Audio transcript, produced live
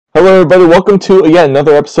Hello, everybody. Welcome to, again,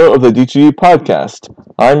 another episode of the D2D Podcast.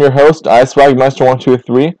 I'm your host,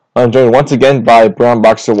 iSwagMeister123. I'm joined once again by Brown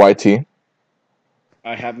Boxer YT.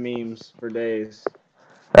 I have memes for days.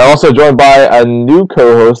 I'm also joined by a new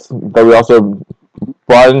co-host that we also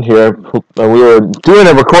brought in here. We were doing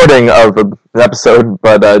a recording of an episode,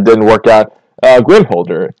 but it didn't work out.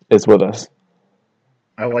 Grimholder is with us.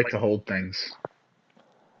 I like to hold things.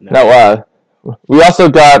 Now, we also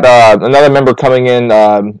got another member coming in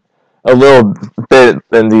a little bit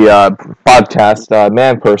in the podcast,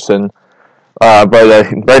 man person, but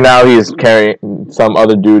right now he's carrying some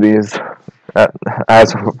other duties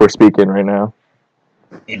as we're speaking right now.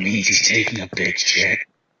 It means he's taking a big shit.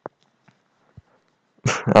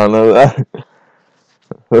 I don't know that.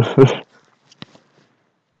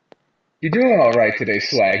 You're doing all right today,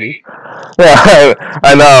 Swaggy. Yeah,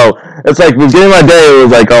 I know. It's like the beginning of my day, it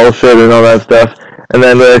was like, oh shit and all that stuff. And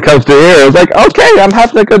then when it comes to here, it's like, okay, I'm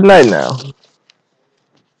having a good night now. I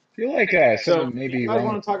feel like maybe you guys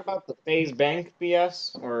want to talk about the phase bank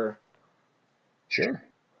BS or? Sure.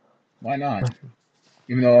 Why not?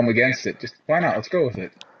 Even though I'm against it, just why not? Let's go with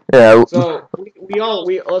it. Yeah. So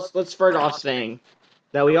let's start off saying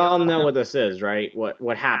that we all know what this is, right?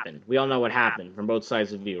 What happened? We all know what happened from both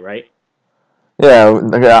sides of view, right? Yeah,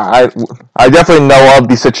 I definitely know of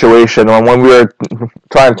the situation. When we were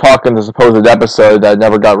trying to talk in the supposed episode that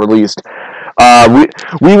never got released,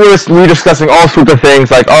 we were discussing all sorts of things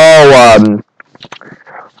like how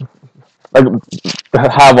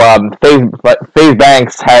FaZe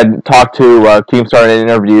Banks had talked to Keemstar in an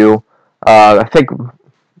interview. I think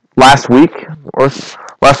last week or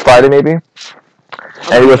last Friday maybe.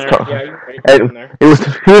 And he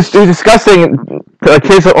was discussing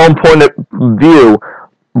his own point of view,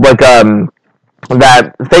 like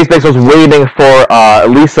that FaZe Banks was waiting for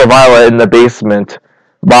Lisa Viola in the basement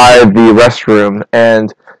by the restroom,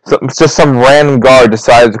 and so just some random guard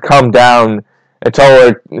decided to come down and tell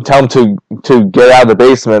him to get out of the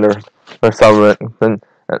basement or something, and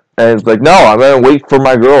it's like, no, I'm gonna wait for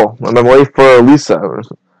my girl. I'm gonna wait for Lisa.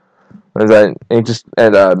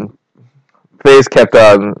 FaZe kept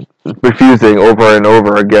refusing over and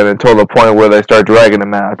over again until the point where they start dragging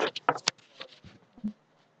him out.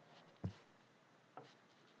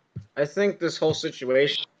 I think this whole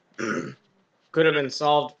situation could have been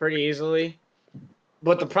solved pretty easily.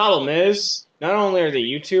 But the problem is, not only are they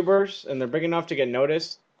YouTubers and they're big enough to get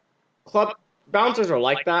noticed, club bouncers are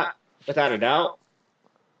like that, without a doubt.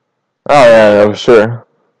 Oh yeah, I'm sure.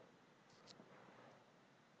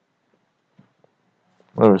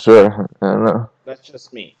 I'm sure. I don't know. That's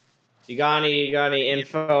just me. You got any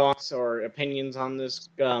info or opinions on this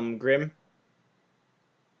Grim?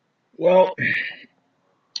 Well,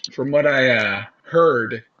 from what I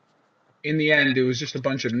heard, in the end, it was just a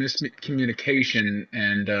bunch of miscommunication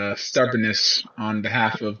and stubbornness on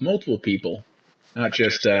behalf of multiple people, not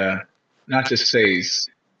just FaZe.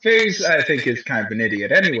 FaZe, I think, is kind of an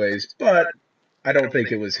idiot, anyways, but I don't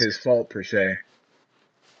think it was his fault per se.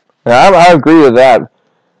 Yeah, I agree with that.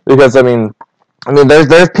 Because I mean,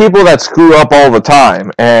 there's people that screw up all the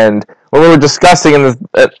time, and when we were discussing in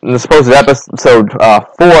the supposed episode 4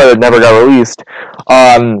 that never got released,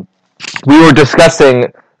 we were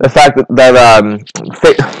discussing the fact that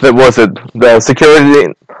was it the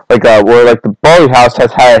security where the Bali House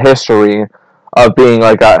has had a history of being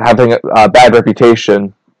having a bad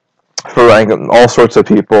reputation for all sorts of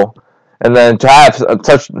people. And then to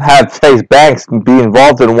have FaZe Banks be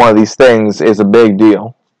involved in one of these things is a big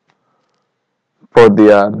deal for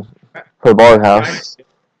the Bali House.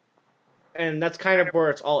 And that's kind of where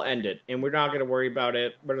it's all ended. And we're not going to worry about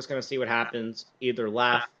it. We're just going to see what happens. Either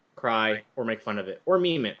laugh, cry, or make fun of it, or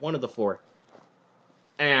meme it. One of the four.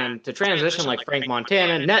 And to transition like Frank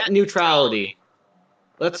Montana, Net Neutrality.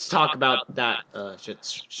 Let's talk about that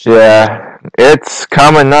shit. Yeah, it's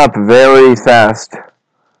coming up very fast.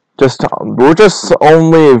 We're just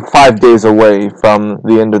only 5 days away from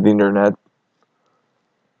the end of the internet.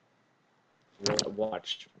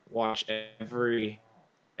 Watch every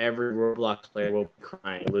Roblox player will be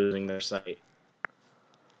crying, losing their sight.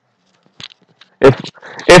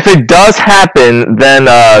 If it does happen, then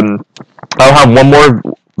I'll have one more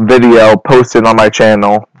video posted on my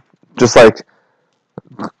channel. It's like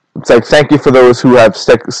thank you for those who have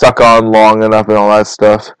stuck on long enough and all that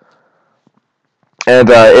stuff.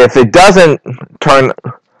 And if it doesn't turn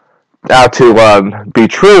out to be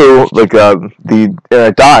true,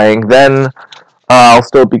 the dying, then I'll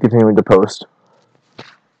still be continuing to post.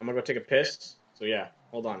 I'm gonna go take a piss. So yeah,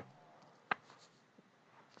 hold on.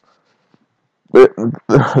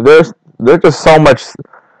 There's just so much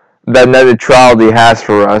that net neutrality has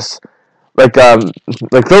for us.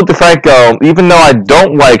 like Philip DeFranco, even though I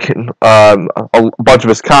don't like a bunch of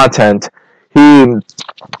his content, he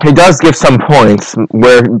does give some points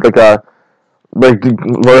where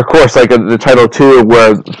where of course the Title II,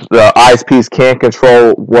 where the ISPs can't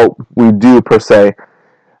control what we do per se,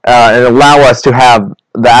 and allow us to have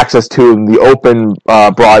the access to the open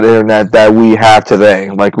broad internet that we have today.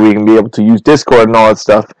 Like we can be able to use Discord and all that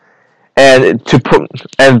stuff. And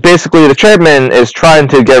basically the chairman is trying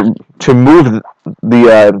to move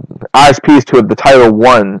the ISPs to the Title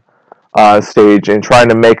I stage and trying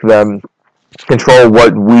to make them control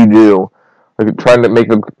what we do, like trying to make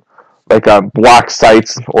them block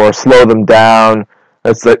sites or slow them down.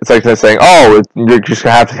 It's like they're saying, oh, you're just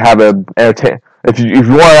gonna have to have if you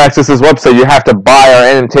want to access this website, you have to buy our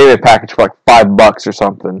entertainment package for like $5 or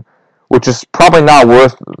something, which is probably not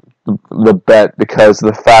worth the bet, because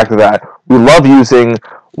of the fact that we love using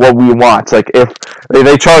what we want. Like if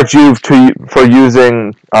they charge you for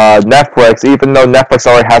using Netflix, even though Netflix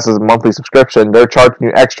already has a monthly subscription, they're charging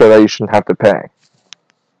you extra that you shouldn't have to pay.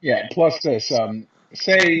 Yeah. Plus this,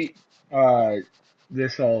 say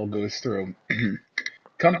this all goes through,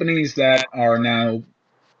 companies that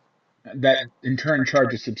in turn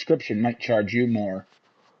charge a subscription might charge you more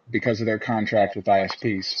because of their contract with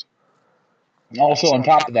ISPs. Also, on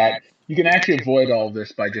top of that, you can actually avoid all of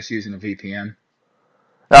this by just using a VPN.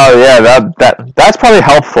 Oh yeah, that's probably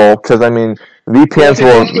helpful, because I mean VPNs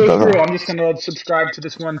will go through. I'm just going to subscribe to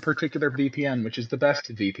this one particular VPN, which is the best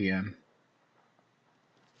VPN.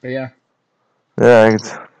 But yeah. Yeah.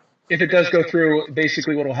 If it does go through,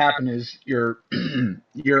 basically what will happen is your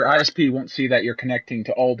ISP won't see that you're connecting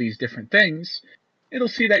to all these different things. It'll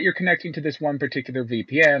see that you're connecting to this one particular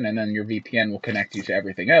VPN, and then your VPN will connect you to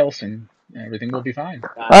everything else, and everything will be fine.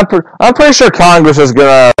 I'm pretty sure Congress is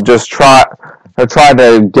gonna just try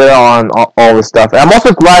to get on all this stuff. And I'm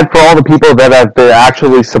also glad for all the people that have been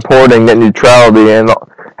actually supporting net neutrality and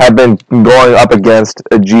have been going up against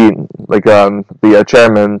the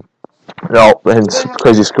chairman. His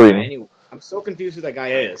crazy screen. Anyway, I'm so confused who that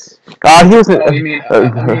guy is. He was.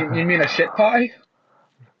 You mean a shit pie?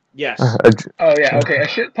 Yes. Oh yeah, okay. A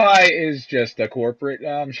shit pie is just a corporate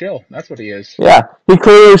shill. That's what he is. Yeah, he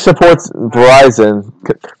clearly supports Verizon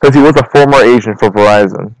because he was a former agent for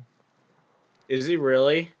Verizon. Is he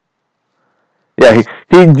really? Yeah,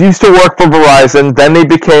 he used to work for Verizon. Then he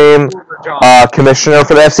became commissioner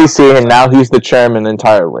for the FCC, and now he's the chairman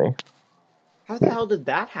entirely. How the hell did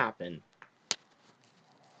that happen?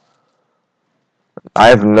 I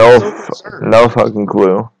have no fucking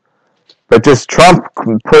clue. But just Trump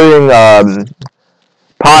putting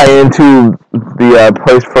pie into the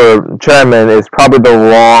place for chairman is probably the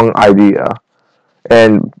wrong idea,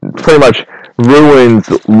 and pretty much ruins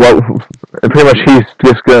what. Pretty much he's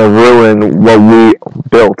just gonna ruin what we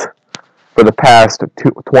built for the past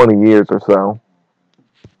 20 years or so.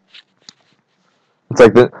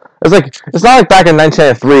 It's not like back in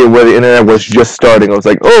 1993 where the internet was just starting. It was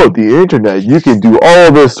like, oh, the internet, you can do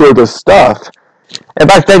all this sort of stuff. And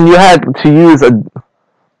back then you had to use a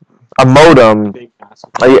modem. You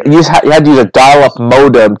had to use a dial-up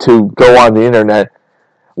modem to go on the internet.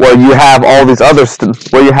 Where you have all these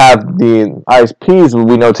where you have the ISPs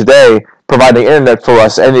we know today providing internet for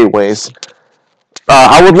us anyways.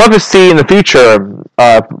 I would love to see in the future,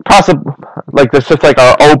 possibly this just our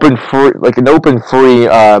an open free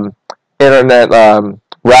internet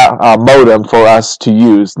modem for us to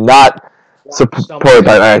use, not supported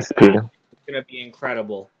by an ISP. It's gonna be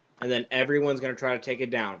incredible, and then everyone's gonna try to take it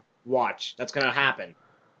down. Watch, that's gonna happen.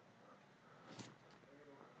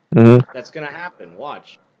 Mm-hmm. That's gonna happen.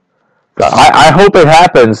 Watch. I hope it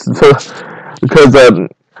happens, because I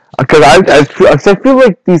feel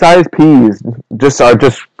like these ISPs are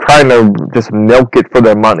just trying to just milk it for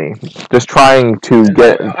their money, just trying to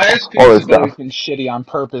get ISPs all this have stuff. Always been shitty on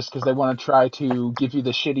purpose because they want to try to give you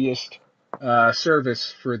the shittiest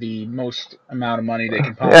service for the most amount of money they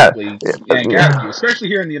can possibly yank out of you, especially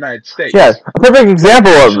here in the United States. Yeah, a perfect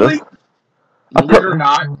example of this. Believe it or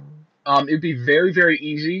not, it'd be very, very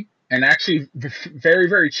easy and actually very,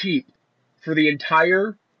 very cheap for the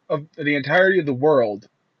entirety of the world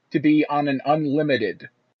to be on an unlimited,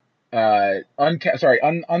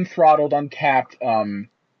 unthrottled, uncapped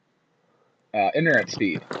internet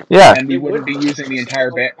speed. Yeah. And we wouldn't be using the entire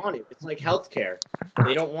band. It's like healthcare.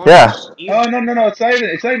 They don't want. Yeah. Oh no! It's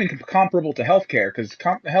not even comparable to healthcare, because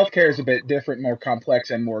healthcare is a bit different, more complex,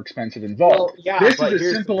 and more expensive involved. Well, yeah, this is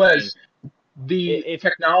as simple as the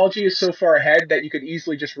technology is so far ahead that you could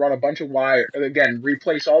easily just run a bunch of wire. Again,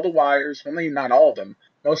 replace all the wires. Well, maybe not all of them.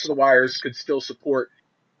 Most of the wires could still support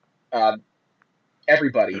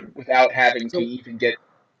everybody without having to even get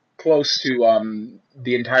close to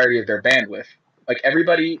the entirety of their bandwidth. Like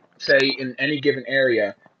everybody, say in any given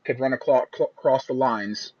area, could run across the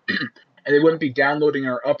lines, and they wouldn't be downloading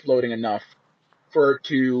or uploading enough for it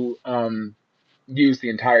to use the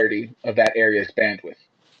entirety of that area's bandwidth.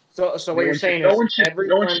 So what you're saying is no one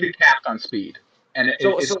should be capped on speed. And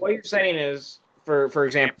so what you're saying is, for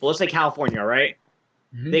example, let's say California, right?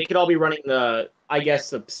 Mm-hmm. They could all be running the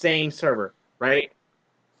same server, right?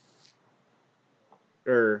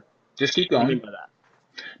 Or just keep going. What do you mean by that?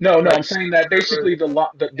 No, I'm saying that basically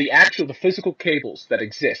the physical cables that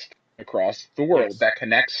exist across the world that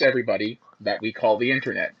connects everybody that we call the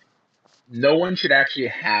internet. No one should actually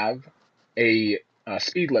have a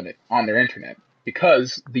speed limit on their internet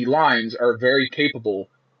because the lines are very capable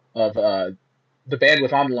of the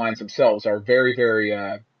bandwidth on the lines themselves are very,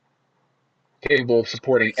 very capable of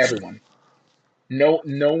supporting everyone. No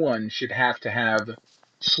one should have to have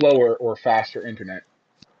slower or faster internet.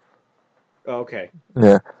 Okay.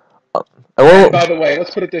 Yeah. And by the way, let's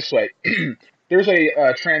put it this way. There's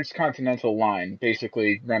a transcontinental line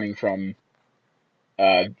basically running from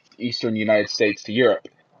eastern United States to Europe.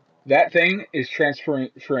 That thing is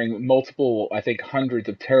transferring multiple, I think, hundreds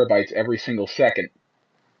of terabytes every single second.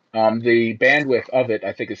 The bandwidth of it,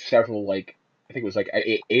 I think, is several, I think it was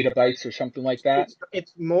 8 exabytes or something like that.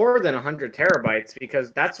 It's more than 100 terabytes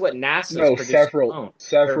because that's what NASA's producing alone.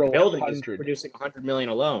 Several building hundred. Is producing 100 million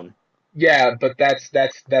alone. Yeah, but that's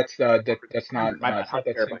not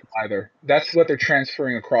either. That's what they're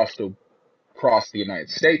transferring across the United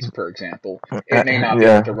States, for example. It may not be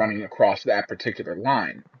what they're running across that particular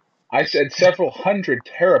line. I said several hundred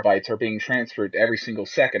terabytes are being transferred every single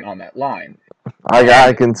second on that line.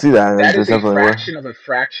 I can see that. That is a fraction of a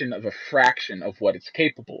fraction of a fraction of what it's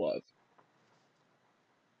capable of.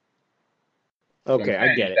 Okay,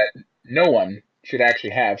 I get it. That no one should actually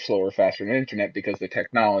have slower, faster internet because the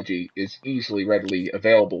technology is easily, readily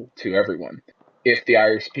available to everyone if the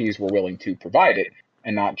ISPs were willing to provide it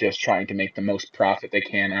and not just trying to make the most profit they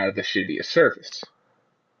can out of the shittiest service.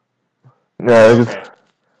 No, okay.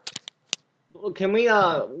 Can we,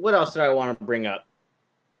 what else did I want to bring up?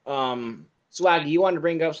 Swag, you wanted to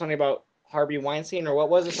bring up something about Harvey Weinstein, or what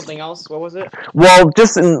was it? Something else? What was it? Well,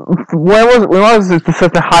 just when was it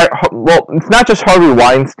such a high? Well, it's not just Harvey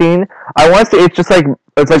Weinstein. I want to say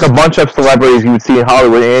it's like a bunch of celebrities you would see in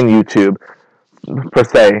Hollywood and YouTube, per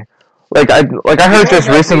se. Like I heard just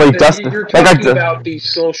recently, Dustin. You're talking about the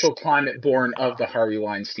social climate born of the Harvey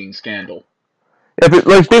Weinstein scandal. Yeah,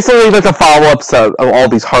 basically, a follow-up of all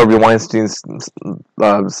these Harvey Weinstein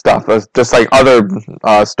stuff. Just like other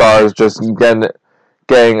stars, just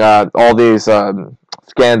getting all these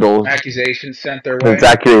scandals, accusations sent their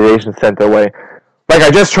way. Like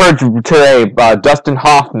I just heard today, Dustin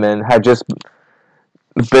Hoffman had just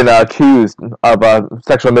been accused of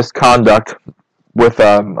sexual misconduct with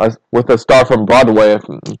a star from Broadway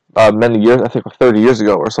many years, I think 30 years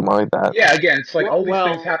ago or something like that. Yeah, again, it's like all these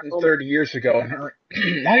things happened 30 years ago and are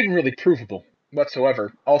not even really provable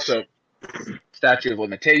whatsoever. Also, statute of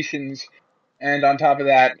limitations, and on top of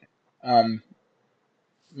that,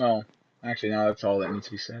 well, actually, no, that's all that needs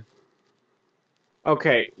to be said.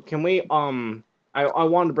 Okay, can we, I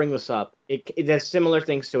wanted to bring this up. It has similar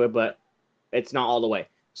things to it, but it's not all the way.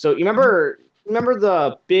 So, you remember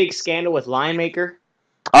the big scandal with Lion Maker?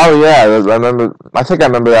 Oh yeah, I think I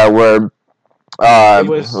remember that where it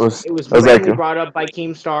was randomly brought up by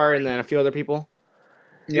Keemstar and then a few other people.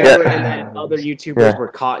 Yeah. And then other YouTubers were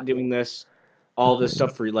caught doing all this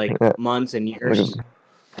stuff for months and years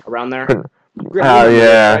around there. Oh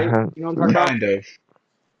yeah. Right? You know what I'm talking about? Kind of.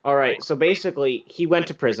 All right, so basically he went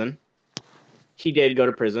to prison. He did go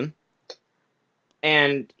to prison.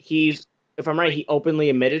 And if I'm right, he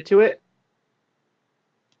openly admitted to it.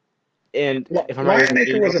 And if I'm right, Lion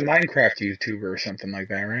Maker was a Minecraft YouTuber or something like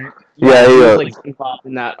that, right? Yeah, he was like Jim Bob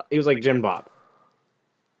in that. He was like Jim Bob.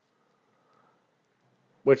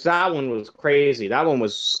 Which that one was crazy. That one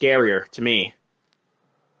was scarier to me.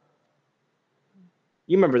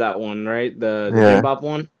 You remember that one, right? The Jim Bob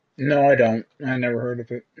one? No, I don't. I never heard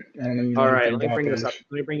of it. I don't know. All right, let me bring this up.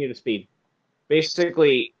 Let me bring you to speed.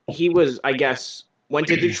 Basically, he was, I guess, went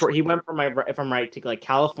to Detroit. He went from, if I'm right, to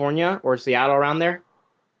California or Seattle around there.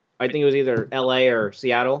 I think it was either LA or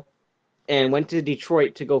Seattle, and went to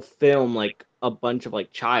Detroit to go film a bunch of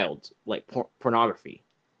child pornography.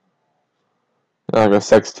 Like a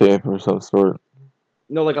sex tape or some sort.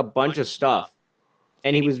 No, a bunch of stuff,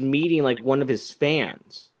 and he was meeting one of his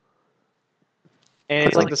fans, and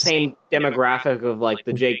it's the same demographic of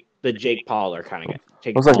the Jake Pauler kind of guy.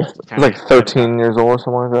 It was 13 years old or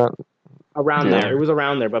something like that. Around there, it was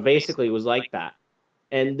around there, but basically it was like that,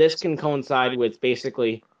 and this can coincide with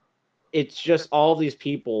basically it's just all these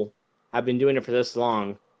people have been doing it for this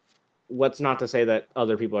long. What's not to say that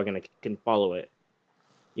other people are can follow it?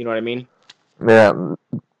 You know what I mean? Yeah. When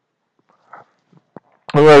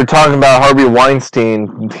we were talking about Harvey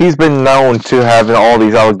Weinstein, he's been known to have all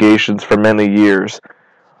these allegations for many years.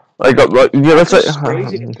 Like, That's just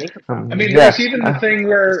crazy to think about. I mean, there was even the thing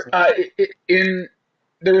where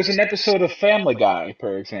there was an episode of Family Guy,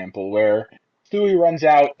 for example, where Stewie runs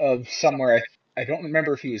out of somewhere. I don't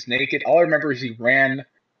remember if he was naked. All I remember is he ran.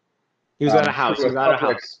 He was at a house.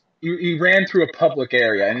 He ran through a public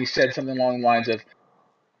area, and he said something along the lines of,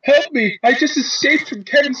 "Help me! I just escaped from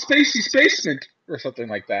Kevin Spacey's basement," or something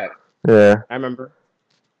like that. Yeah. I remember.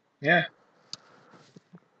 Yeah.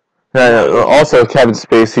 Also, Kevin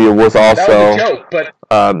Spacey was also that was a joke, but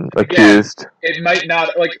accused. Again, it might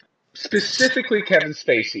not, like, specifically Kevin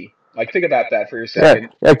Spacey. Like, think about that for a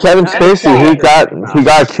second. Yeah, Kevin Spacey, he got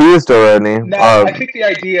accused already. Now, I think the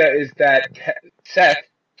idea is that Seth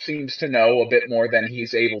seems to know a bit more than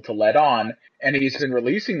he's able to let on, and he's been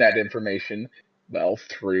releasing that information, well,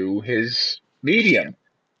 through his medium.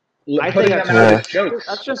 I think that's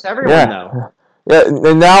just everyone, though. Yeah,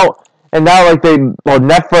 and now, like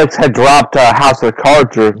Netflix had dropped House of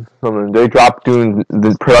Cards or something. They dropped doing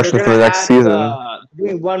the production for the next season.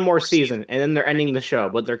 Doing one more season, and then they're ending the show,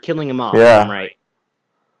 but they're killing him off. Yeah, right.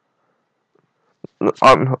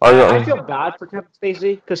 I feel bad for Kevin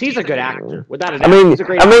Spacey because he's a good actor. Without a doubt, he's a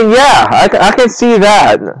great actor. Yeah, I can see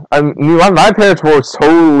that. My parents were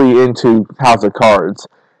totally into House of Cards,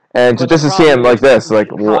 and just to see him like this, like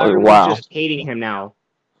wow. Just hating him now.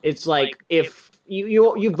 It's like if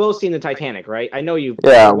you've both seen the Titanic, right? I know you.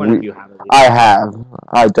 Yeah, one of you have. I have.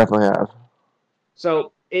 I definitely have.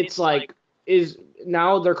 So it's like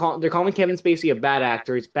now they're calling Kevin Spacey a bad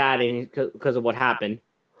actor. He's bad because of what happened.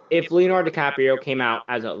 If Leonardo DiCaprio came out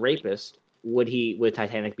as a rapist, would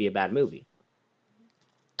Titanic be a bad movie?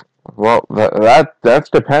 Well, that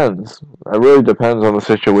depends. It really depends on the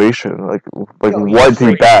situation. Like was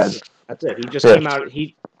he bad? That's it. He just came out.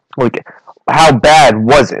 How bad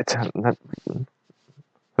was it?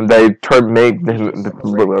 They made him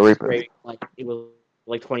a rapist. Like it was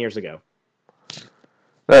like 20 years ago.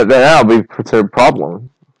 That'll be a problem.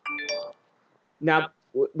 Now,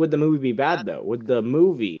 would the movie be bad though? Would the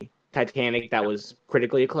movie Titanic, that was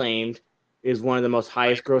critically acclaimed, is one of the most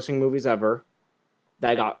highest grossing movies ever,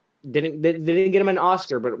 that didn't get him an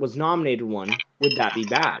Oscar, but it was nominated one? Would that be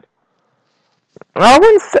bad?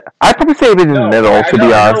 I'd probably say it in the middle. To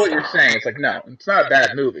be honest, I know what you're saying. It's like no, it's not a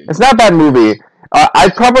bad movie. It's not a bad movie.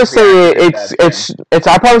 I'd probably say I'd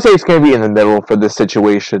probably say it's going to be in the middle for this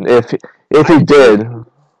situation. If he did.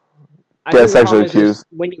 Get sexually accused.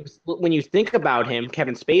 When you think about him,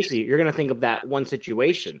 Kevin Spacey, you're going to think of that one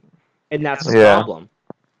situation, and that's the problem.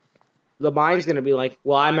 The mind's going to be like,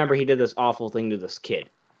 well, I remember he did this awful thing to this kid,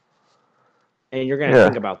 and you're going to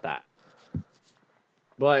think about that.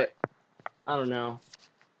 But I don't know.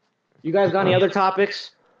 You guys got any other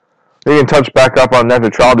topics? We can touch back up on net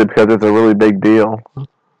neutrality because it's a really big deal.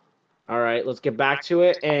 All right, let's get back to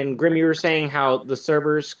it. And Grim, you were saying how the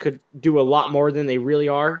servers could do a lot more than they really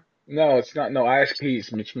are. No, it's not. No,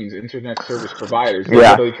 ISPs, which means internet service providers. They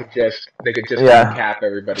literally could just cap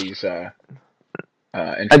everybody's internet.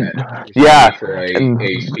 For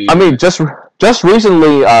a speed. I mean, just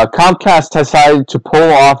recently, Comcast decided to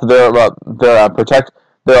pull off their protect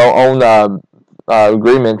their own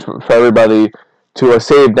agreement for everybody to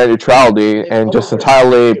save net neutrality and just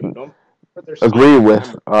entirely agree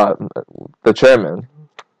with the chairman.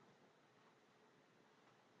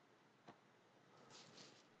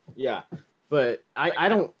 Yeah, but I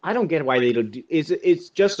don't get why they don't do. It's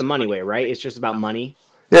just the money way, right? It's just about money.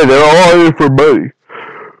 Yeah, they're all in for money.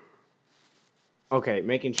 Okay,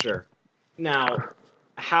 making sure. Now,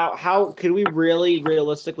 how could we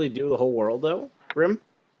realistically do the whole world though, Grim?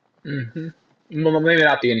 Mm-hmm. Well, maybe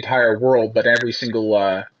not the entire world, but every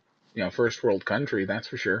single first world country, that's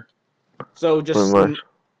for sure. So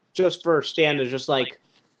just for standards, just like,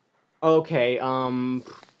 okay,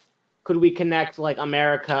 could we connect like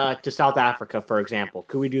America to South Africa, for example?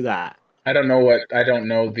 Could we do that? I don't know what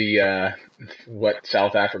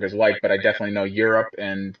South Africa's like, but I definitely know Europe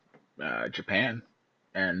and Japan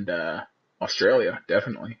and Australia,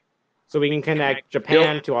 definitely. So we can connect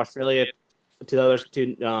Japan to Australia, to the others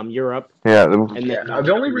to Europe. Yeah.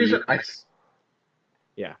 The only reason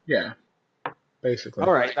basically.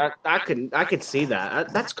 All right, I could see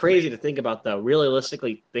that. That's crazy to think about, though.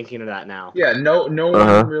 Realistically, thinking of that now. Yeah, no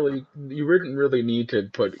one really. You wouldn't really need to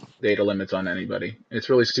put data limits on anybody. It's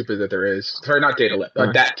really stupid that there is. Sorry, not data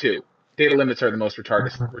limit. That too. Data limits are the most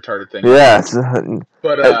retarded thing. Yes.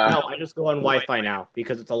 But No, I just go on Wi-Fi now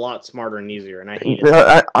because it's a lot smarter and easier, and I hate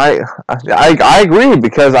it. I agree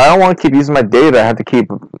because I don't want to keep using my data. I have to keep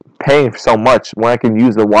paying so much when I can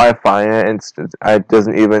use the Wi-Fi and it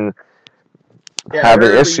doesn't even have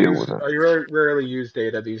an issue with it. I rarely use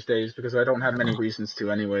data these days because I don't have many reasons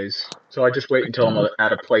to, anyways. So I just wait until I'm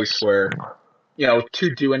at a place where,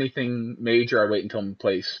 to do anything major, I wait until I'm in a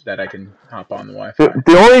place that I can hop on the Wi-Fi.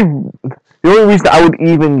 The only reason I would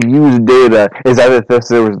even use data is that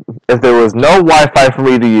if there was no Wi-Fi for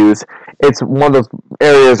me to use, it's one of those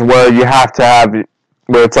areas where you have to have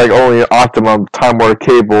where it's like only an optimum Time Warner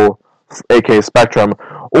cable, aka Spectrum,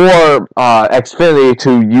 or Xfinity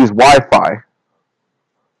to use Wi-Fi.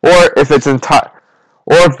 Or if it's or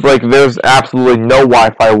if like there's absolutely no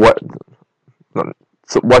Wi-Fi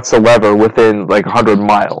whatsoever within like 100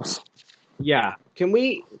 miles. Yeah. Can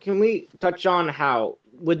we touch on how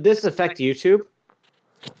would this affect YouTube?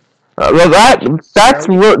 Well, that's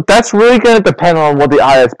really going to depend on what the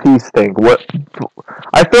ISPs think.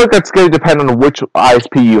 I feel like that's going to depend on which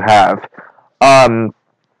ISP you have. Going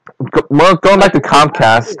back to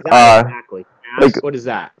Comcast. Exactly. What is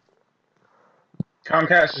that?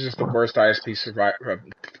 Comcast is just the worst ISP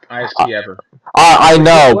ever. I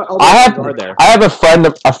know. I have a friend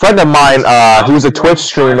of mine who's a Twitch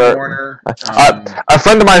streamer. A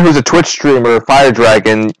friend of mine who's a Twitch streamer, Fire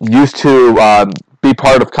Dragon, used to be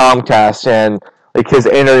part of Comcast, and like his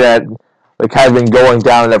internet has been going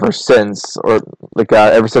down ever since, or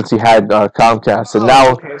ever since he had Comcast, and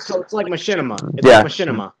now. Okay, so it's like Machinima. Like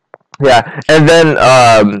Machinima. Yeah, and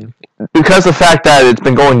then because of the fact that it's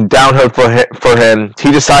been going downhill for him,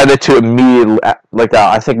 he decided to immediately,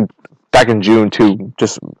 I think back in June, to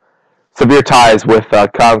just severe ties with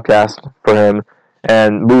Comcast for him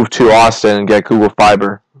and move to Austin and get Google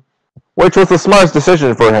Fiber, which was the smartest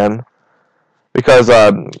decision for him because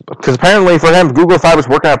apparently for him Google Fiber's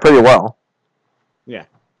working out pretty well. Yeah.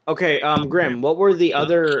 Okay, Grim, what were the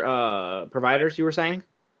other providers you were saying?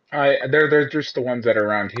 They're just the ones that are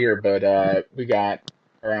around here, but we got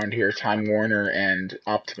around here Time Warner and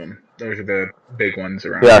Optimum. Those are the big ones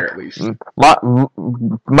around here, at least.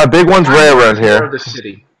 My big ones right around here. The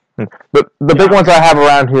city. The big ones I have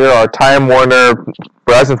around here are Time Warner,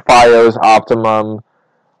 Verizon Fios, Optimum.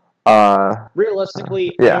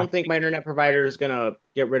 Realistically, I don't think my internet provider is gonna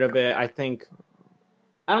get rid of it. I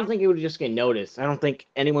don't think it would just get noticed. I don't think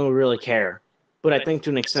anyone would really care. But I think to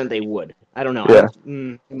an extent they would. I don't know. Yeah.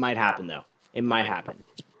 It might happen, though. It might happen.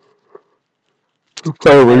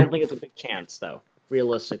 Totally. I don't think it's a big chance, though.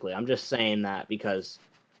 Realistically. I'm just saying that because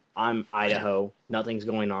I'm Idaho. Nothing's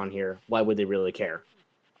going on here. Why would they really care?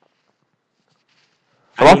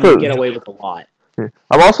 You get away with a lot.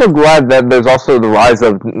 I'm also glad that there's also the rise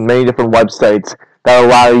of many different websites that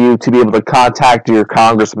allow you to be able to contact your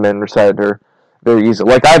congressman or senator very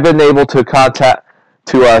easily. Like, I've been able to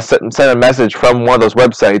send a message from one of those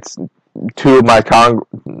websites to my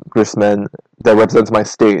congressman that represents my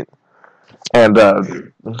state, and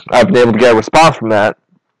I've been able to get a response from that.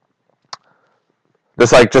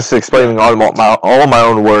 Just explaining all my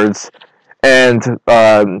own words, and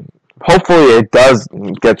hopefully it does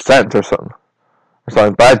get sent or something.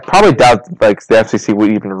 But I probably doubt the FCC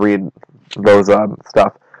would even read those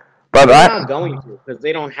stuff. But they're not going to because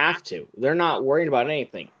they don't have to. They're not worried about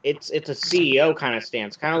anything. It's a CEO kind of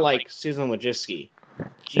stance, kind of like Susan Wojcicki.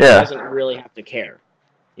 She doesn't really have to care.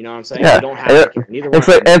 You know what I'm saying? Yeah. They don't have to care. Neither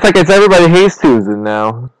it's everybody hates Susan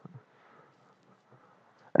now,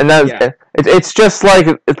 and it's just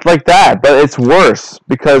it's like that, but it's worse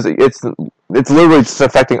because it's literally just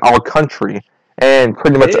affecting our country and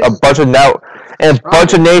pretty much a bunch of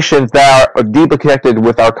nations that are deeply connected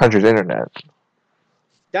with our country's internet.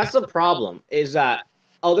 That's the problem, is that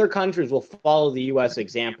other countries will follow the U.S.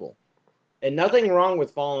 example. And nothing wrong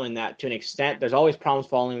with following that to an extent. There's always problems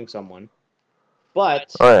following someone. But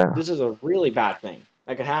this is a really bad thing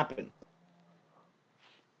that could happen.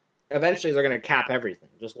 Eventually, they're going to cap everything.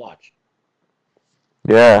 Just watch.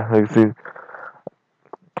 Yeah,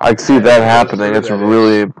 I see that happening. It's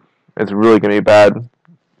really going to be bad.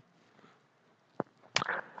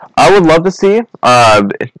 I would love to see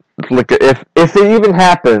if it even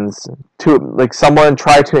happens to someone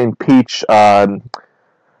try to impeach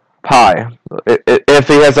Pi, if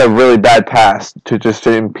he has a really bad past, to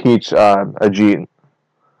impeach Ajit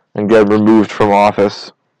and get removed from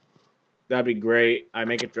office. That'd be great. I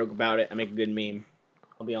make a joke about it. I make a good meme.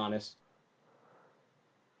 I'll be honest.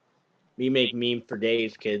 We make memes for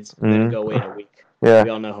days, kids, and then go away in a week. Yeah.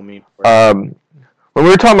 We all know how memes work. When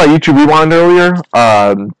we were talking about YouTube Rewind earlier,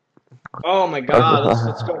 Oh my God,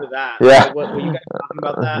 let's go to that. Yeah. What were you guys talking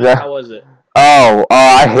about that? Yeah. How was it? Oh,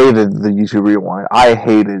 I hated the YouTube Rewind. I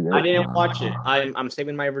hated it. I didn't watch it. I'm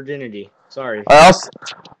saving my virginity. Sorry. I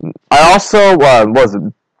also I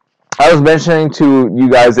was mentioning to you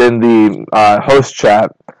guys in the host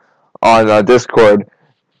chat on Discord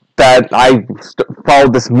that I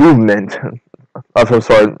followed this movement of some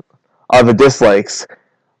sort of the dislikes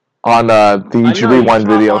on the YouTube Rewind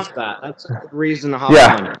video. That's a good reason to hop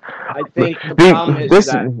Yeah. on. I think the problem is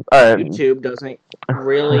that YouTube doesn't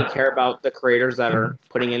really care about the creators that are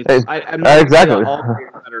putting in. I'm not Exactly. saying that all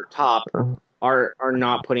creators that are top are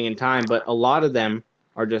not putting in time, but a lot of them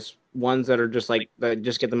are just ones that are just like that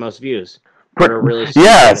just get the most views. That are really stupid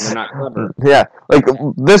and they're not clever. Yeah, like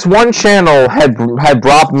this one channel had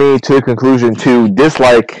brought me to the conclusion to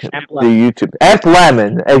dislike the YouTube. Amp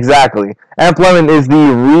Lemon, exactly. Amp Lemon is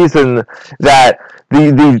the reason that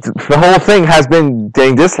the whole thing has been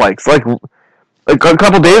getting dislikes. Like a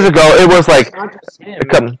couple days ago, it was like it's not just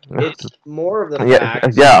him. It's more of the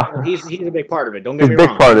fact. Yeah, he's a big part of it. Don't get me wrong.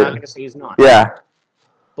 I'm not going to say he's not. Yeah.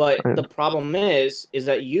 But the problem is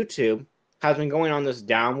that YouTube has been going on this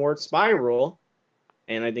downward spiral,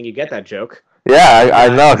 and I think you get that joke. Yeah, I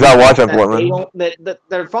know, because I watch Amp Lemon.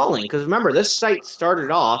 They're falling, because remember, this site started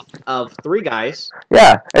off of 3 guys.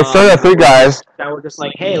 Yeah, it started with 3 guys. That were just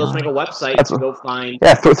like, hey, let's make a website to go find...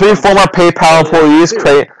 Yeah, 3 former PayPal employees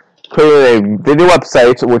created a video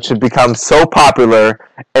website which had become so popular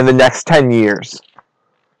in the next 10 years.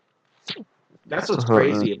 That's what's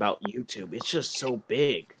crazy about YouTube. It's just so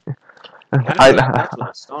big. I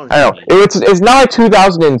know. It's not like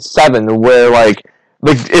 2007 where like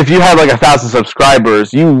if you had like 1,000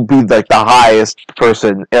 subscribers, you'd be like the highest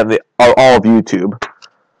person in all of YouTube.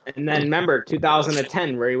 And then remember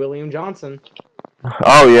 2010, Ray William Johnson.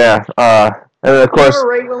 Oh yeah. And then of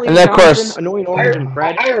course, annoying orange and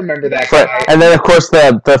Fred. I remember that guy. And then of course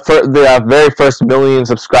the very first million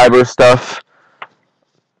subscriber stuff.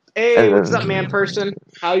 Hey, what's up, man? Person,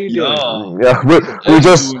 how you doing? Yeah,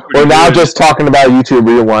 we're now just talking about YouTube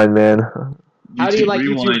Rewind, man. How do you like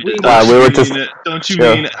YouTube Rewind? Don't you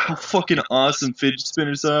mean how fucking awesome fidget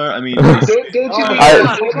spinners are? I mean, don't you mean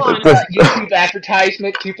YouTube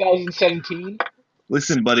advertisement 2017?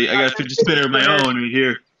 Listen, buddy, I got a fidget spinner of my own right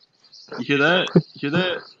here. You hear that?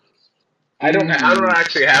 I don't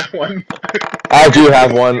actually have one. I do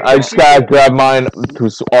have one. I just gotta grab mine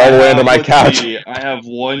who's all the way under my couch. I have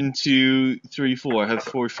 1, 2, 3, 4. I have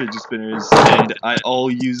 4 fidget spinners, and I all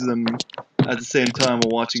use them at the same time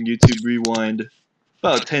while watching YouTube Rewind.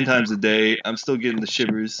 About 10 times a day. I'm still getting the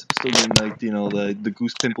shivers. Still getting like the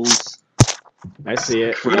goose pimples. I see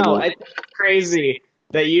it. No, it's crazy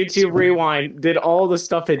that YouTube Rewind did all the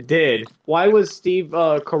stuff it did. Why was Steve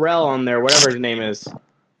Carell on there? Whatever his name is.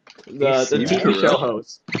 The TV show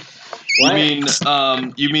host. What?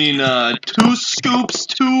 You mean 2 scoops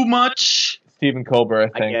too much? Stephen Colbert,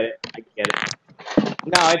 I think. I get it.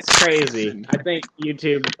 No, it's crazy. I think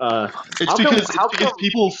YouTube. It's because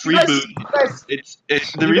people freeboot.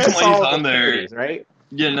 It's the reason why he's on there, right?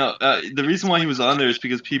 Yeah, no. The reason why he was on there is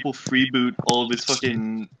because people freeboot all of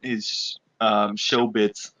his show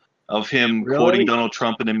bits of him quoting Donald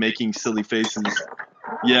Trump and then making silly faces.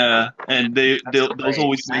 Yeah, and those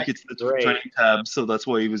always make it to the trending tab, so that's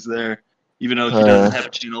why he was there. Even though he doesn't have a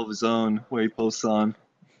channel of his own where he posts on.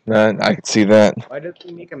 I can see that. Why does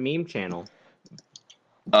he make a meme channel?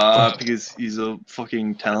 Because he's a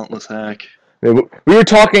fucking talentless hack. We were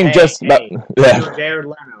talking about Jared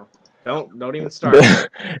Leno. Don't even start.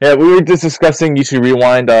 Yeah, we were just discussing YouTube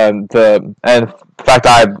Rewind. And in fact,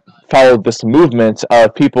 I followed this movement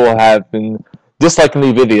of people have been disliking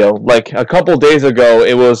the video. Like a couple days ago,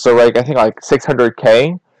 it was I think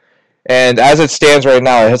 600K, and as it stands right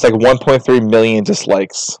now, it has like 1.3 million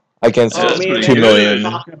dislikes against 2 million.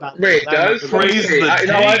 Wait, does praise the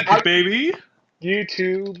tank, baby?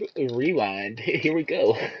 YouTube Rewind. Here we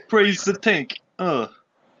go. Praise the tank.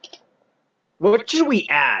 What should we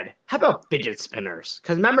add? How about fidget spinners?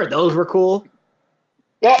 Because remember, those were cool.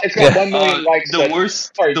 Well, it's got 1 million likes. The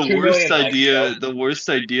worst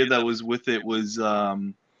idea that was with it was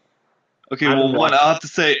okay. Well, one I'll have to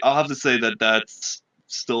say that that's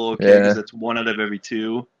still okay because it's 1 out of every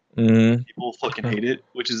 2. Mm-hmm. People fucking hate it,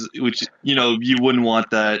 which you wouldn't want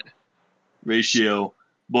that ratio.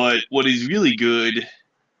 But what is really good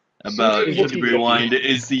about YouTube Rewind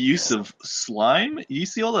is the use of slime. You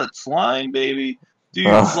see all that slime, baby?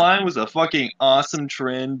 Dude, slime was a fucking awesome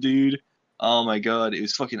trend, dude. Oh my god, it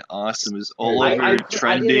was fucking awesome. It was all over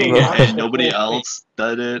trending and nobody else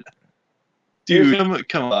did it. Dude,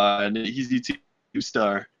 come on. He's a YouTube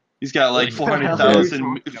star. He's got like What the hell are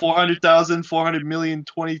you 400,000, 400 million,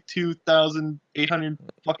 22,800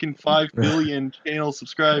 fucking 5 billion channel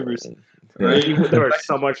subscribers. Right? There was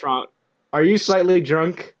so much wrong. Are you slightly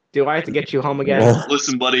drunk? Do I have to get you home again?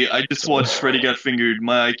 Listen, buddy, I just watched Freddy Got Fingered.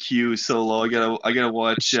 My IQ is so low. I gotta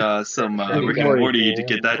watch some Rick and Morty to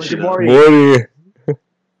get that Rick shit and up. Morty.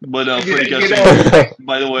 But Freddy Got You know, Fingered.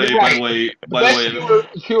 By the way, the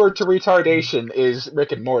best cure to retardation is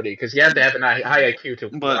Rick and Morty, because you have to have an high IQ to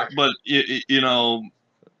watch. But you know,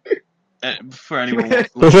 for anyone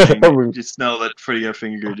listening, just know that Freddy Got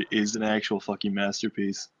Fingered is an actual fucking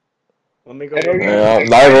masterpiece. Let me go. Yeah,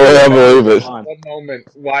 I believe it. One moment.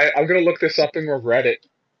 Why? I'm gonna look this up in Reddit.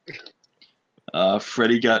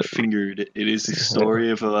 Freddy Got Fingered. It is the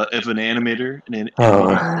story of an animator.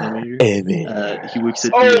 He works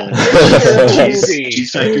at the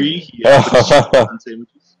cheese factory. He on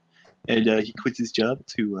sandwiches, and he quits his job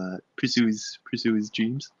to pursue his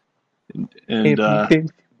dreams. And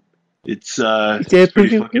it's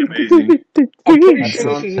pretty fucking amazing. I'm pretty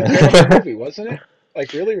sure this is a terrible movie, wasn't it?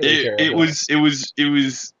 Like really terrible. It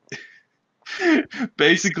was.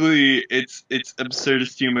 Basically, it's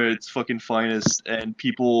absurdist humor. It's fucking finest, and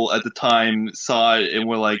people at the time saw it and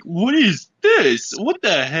were like, "What is this? What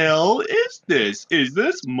the hell is this? Is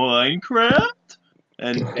this Minecraft?"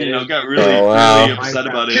 And got really upset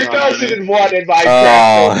about it. 2001 in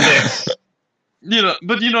Minecraft.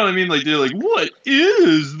 But you know what I mean? Like they're like, "What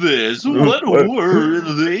is this? What were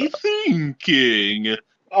they thinking?"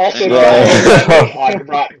 Also, on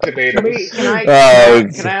Rotten Tomatoes. Can I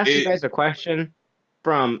ask you guys a question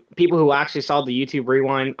from people who actually saw the YouTube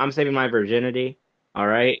rewind? I'm saving my virginity. All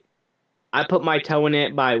right, I put my toe in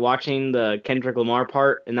it by watching the Kendrick Lamar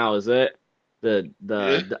part, and that was it. The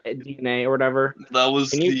DNA or whatever. That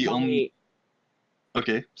was the only.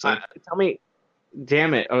 Okay, sorry. Tell me,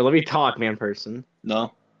 damn it! Or let me talk, man, person.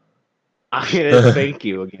 No. I'm gonna thank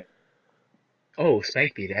you again. Oh,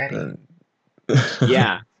 spank me, daddy.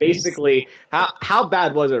 Yeah, basically, how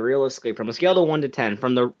bad was it realistically from a scale of 1 to 10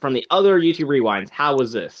 from the other YouTube rewinds? How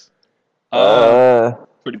was this?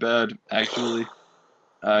 Pretty bad actually.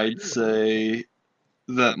 I'd say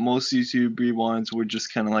that most YouTube rewinds were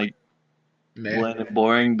just kind of like bland and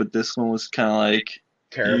boring, but this one was kind of like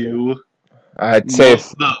terrible. I'd say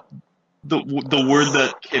the word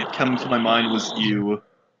that kept coming to my mind was "ew."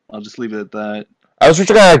 I'll just leave it at that. I was just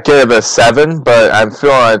gonna give it a 7, but I'm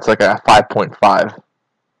feeling like it's like a 5.5.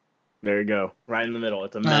 There you go, right in the middle.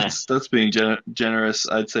 It's a mess. That's being generous.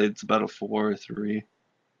 I'd say it's about a 4 or 3.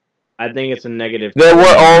 I think it's a negative. There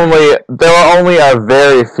were only a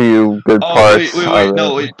very few good parts.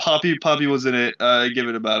 Wait. Poppy was in it. I give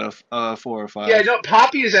it about a 4 or 5. Yeah, no,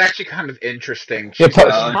 Poppy is actually kind of interesting. Poppy's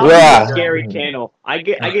a scary channel. I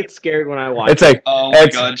get scared when I watch. It's like, oh my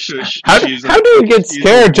god, shush. How do you get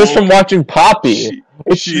scared just from watching Poppy?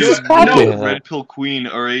 She's Poppy. Red Pill Queen.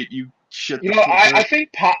 All right, you shit. I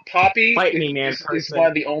think Poppy is one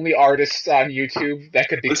of the only artists on YouTube that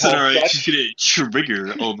could be Listen, called alright, such. she's gonna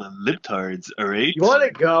trigger all the libtards, alright? You want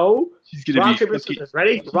to go? She's gonna Rock, be paper, scissors.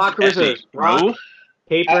 Ready? Rock, paper, scissors. bro. Rock,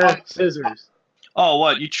 paper, scissors. Oh,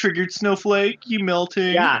 what? You triggered Snowflake? You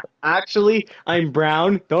melting? Yeah, actually, I'm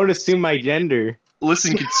brown. Don't assume my gender.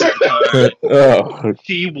 Listen, conservative.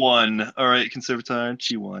 She won. Alright, conservative,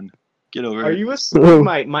 she won. Get over it. Are you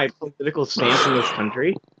assuming my political stance in this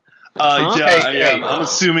country? Yeah, I am. I'm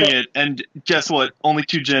assuming it. And guess what? Only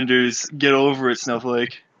 2 genders. Get over it,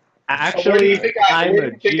 Snowflake. Actually, I'm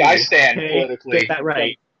a Jew. I stand politically. Get that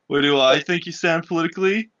right. Where do I think you stand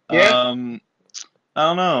politically? Yeah. I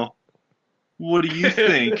don't know. What do you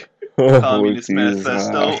think? Communist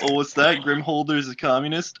Manifesto. Oh, what's that? Grimholder's a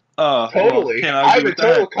communist? Oh, totally. Well, I'm a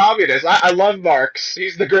total communist. I love Marx.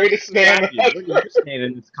 He's the greatest man.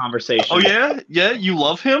 In this conversation. Oh yeah, you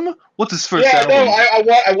love him. What's his first album? Yeah,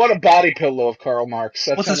 no, I want a body pillow of Karl Marx.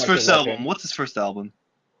 What's his first album? What's his first album?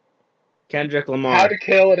 Kendrick Lamar. How to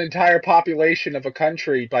Kill an Entire Population of a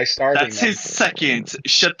Country by Starving That's them. his second.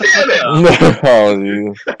 Shut the fuck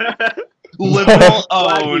up. Liberal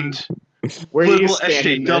owned. Where do you Liberal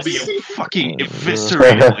stand SJW fucking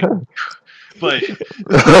eviscerated. But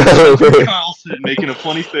Carlson making a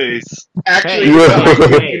funny face. Actually,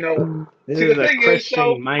 this is a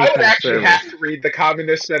Christian I would actually have to read the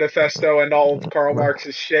Communist Manifesto and all of Karl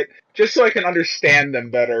Marx's shit just so I can understand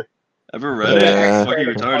them better. Ever read it? It's fucking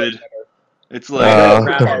retarded. It's like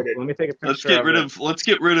let me take a picture. Let's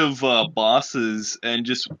get rid of bosses and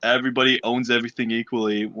just everybody owns everything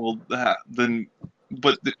equally. Well, then,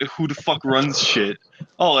 but who the fuck runs shit?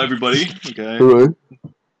 Oh, everybody. Okay.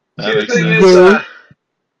 See, the thing is,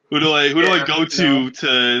 Who do I go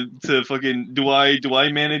to fucking do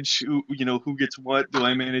I manage who gets what? Do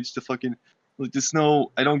I manage to fucking like just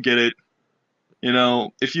no? I don't get it.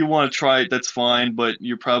 If you want to try it, that's fine, but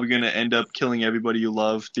you're probably gonna end up killing everybody you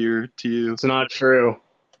love dear to you. It's not true.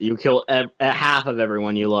 You kill half of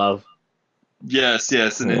everyone you love. Yes,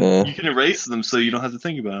 and then you can erase them so you don't have to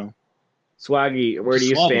think about them. Swaggy, where do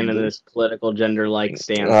you stand in this political gender-like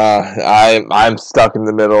stance? I'm stuck in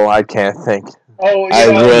the middle. I can't think. Oh, I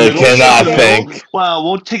really cannot think. Wow,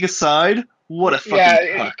 won't take a side? What a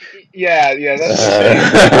fucking fuck. Yeah,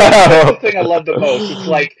 that's the thing I love the most. It's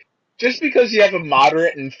like, just because you have a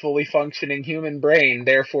moderate and fully functioning human brain,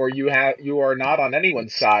 therefore you are not on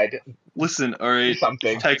anyone's side. Listen, alright,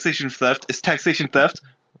 taxation theft. Is taxation theft?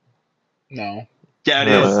 No. Yeah, it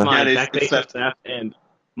is. Yeah, it is. Taxation theft and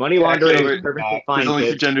money laundering is perfectly fine. There's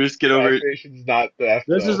only two genders. Get over it. Taxation's not theft.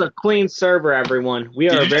 This is a clean server, everyone. We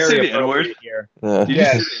are very appropriate here. Did you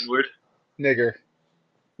say the N-word? Nigger.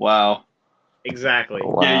 Wow. Exactly.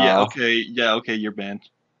 Wow. Yeah, okay, you're banned.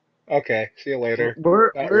 Okay, see you later.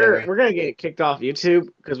 We're gonna get kicked off YouTube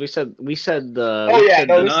because we said the. Oh yeah,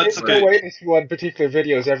 it's no way this one particular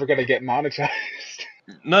video is ever gonna get monetized.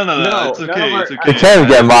 No, it's okay. It's okay. It can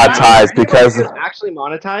get monetized because it's actually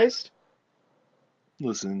monetized.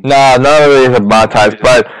 Listen. No, none of these are monetized.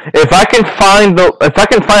 But if I can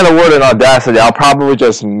find a word in Audacity, I'll probably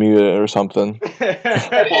just mute it or something.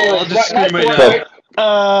 Well, I'll just scream right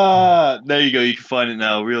now. There you go. You can find it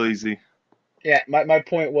now, real easy. Yeah, my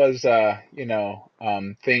point was,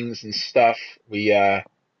 things and stuff. We,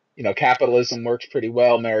 capitalism works pretty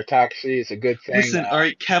well. Meritocracy is a good thing. Listen, all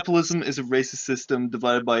right, capitalism is a racist system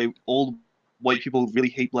divided by old white people who really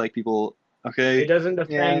hate black people. Okay. It doesn't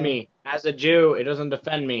defend me as a Jew. It doesn't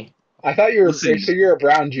defend me. I thought you were. So you're a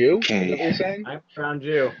brown Jew? Is that what you're saying? I'm a brown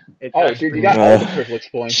Jew. Dude, you got all the privilege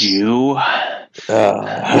points. Jew.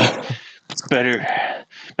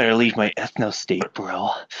 Better leave my ethno state, bro.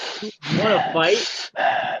 You want to fight?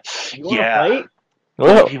 Yeah.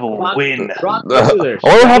 Well, people win. I wonder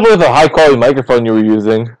what happened with the high quality microphone you were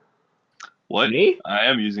using. What? Me? I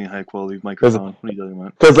am using a high quality microphone. What are you talking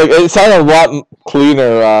about? Because it sounded a lot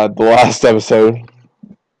cleaner the last episode.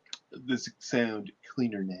 This sound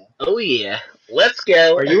cleaner now. Oh yeah, let's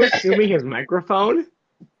go. Are you assuming his microphone?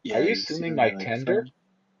 Yeah, are you assuming my tender?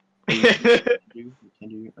 Hey,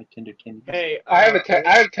 I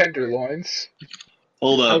have tenderloins.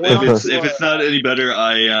 Hold up. If it's not any better,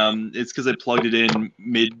 it's because I plugged it in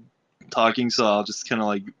mid talking, so I'll just kind of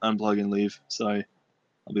like unplug and leave. Sorry.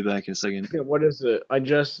 I'll be back in a second. What is it? I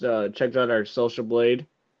just checked out our Social Blade.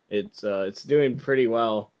 It's doing pretty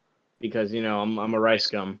well because I'm a rice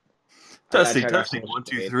gum. Testing. 1,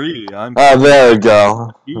 2, 3. There we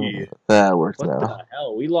go. That works now. What the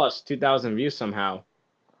hell? We lost 2,000 views somehow.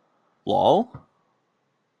 Lol.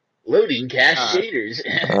 Loading cache shaders.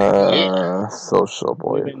 Social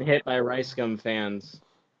Blade. We've been hit by rice gum fans.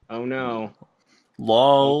 Oh no.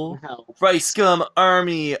 Lol. Rice Gum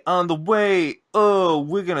Army on the way. Oh,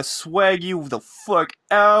 we're gonna swag you the fuck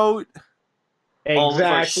out.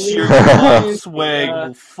 Exactly. Swag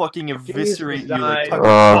will fucking eviscerate you like Tucker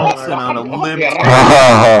Carlson on a limb.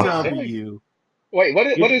 W. Wait,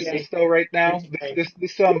 what is this though right now? This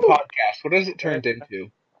podcast. What has it turned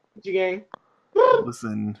into? Gang.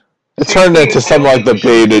 Listen. It turned into some like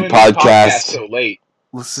debated podcast. So late.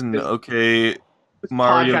 Listen, okay.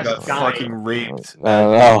 Mario got fucking raped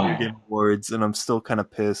at Game Awards, and I'm still kind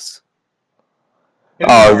of pissed.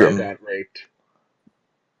 Mario got raped.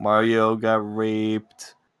 Mario got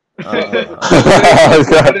raped. What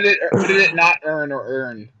did it not earn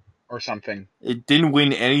or something? It didn't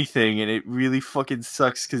win anything, and it really fucking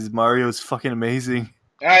sucks because Mario's fucking amazing.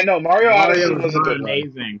 I know Mario honestly was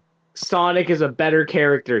amazing. Sonic is a better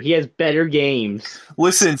character. He has better games.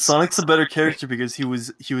 Listen, Sonic's a better character because he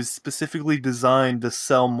was specifically designed to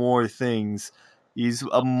sell more things. He's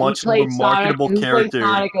a much more marketable character.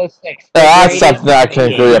 That's something I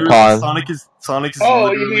can agree upon. Sonic is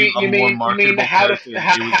literally a more marketable character.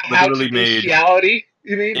 How to bestiality?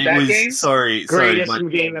 You mean that game? Sorry, greatest but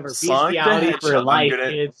game ever. Sonic Bestiality for life,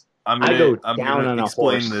 kids. I'm gonna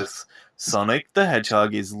explain this. Sonic the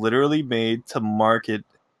Hedgehog is literally made to market.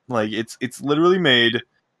 Like it's literally made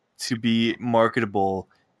to be marketable.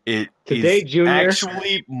 It's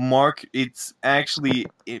actually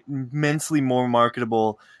immensely more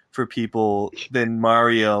marketable for people than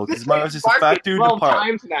Mario because Mario's just a fat dude. 12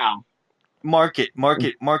 times now. Market.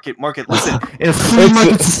 Listen, in a free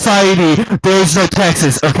market society, there is no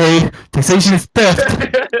taxes. Okay, taxation is theft.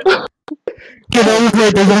 Get over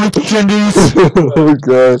it. There's only two genders. Oh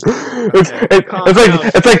god. It's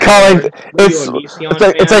like calling.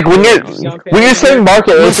 It's like when you're saying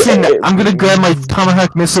market. Listen, I'm gonna grab my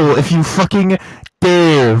tomahawk missile if you fucking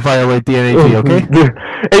dare violate the NAP, okay?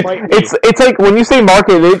 It's like when you say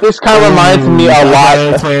market, it just kind of reminds me a lot.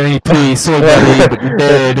 NAP, so buddy, but you're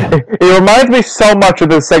dead. It reminds me so much of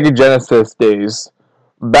the Sega Genesis days.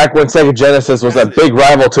 Back when Sega Genesis was a big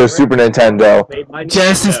rival to Super Nintendo.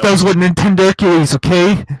 Genesis does what Nintendo carries,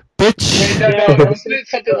 okay? Bitch! No, wasn't it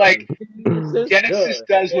something like Genesis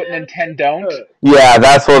does what Nintendo don't? Yeah,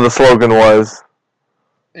 that's what the slogan was.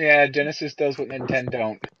 Yeah, Genesis does what Nintendo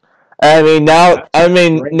don't.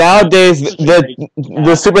 Nowadays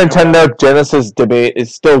the Super Nintendo Genesis debate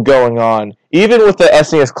is still going on, even with the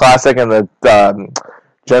SNES Classic and the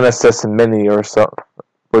Genesis Mini or so,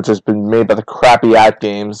 which has been made by the crappy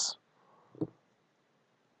games.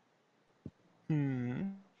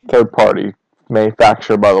 Third party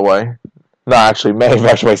manufacturer, by the way. Not actually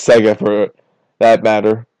manufactured by Sega for that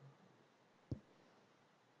matter.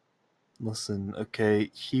 Listen, okay,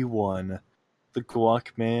 he won. The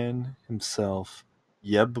Guac Man himself,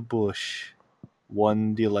 Jeb Bush,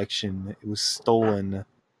 won the election. It was stolen.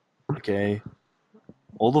 Okay,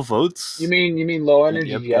 all the votes. You mean low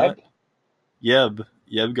energy Jeb? Jeb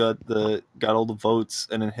got all the votes,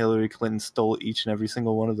 and then Hillary Clinton stole each and every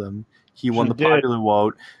single one of them. He won the popular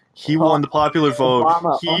vote. He won the popular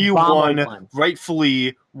vote. He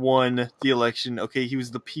rightfully won the election. Okay, he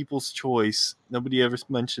was the people's choice. Nobody ever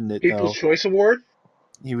mentioned it. People's Choice Award?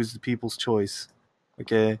 He was the people's choice.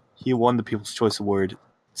 Okay? He won the people's choice award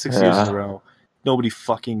 6 years in a row. Nobody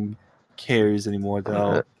fucking cares anymore,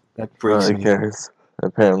 though. That breaks me. Nobody cares,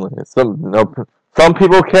 apparently. Some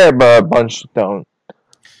people care, but a bunch don't.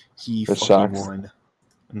 He fucking won.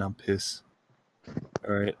 And I'm pissed.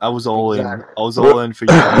 Alright, I was all in. I was all in for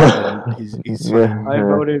you. He's I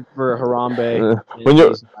voted for Harambe. When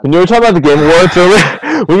you were talking about the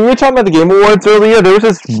Game Awards earlier, there was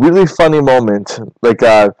this really funny moment. Like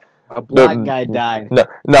a black guy died.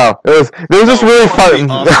 No, there was this really funny.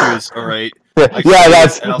 Oscars, alright.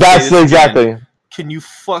 That's exactly. Again. Can you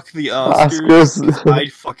fuck the Oscars?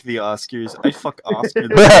 I'd fuck the Oscars. I'd fuck Oscar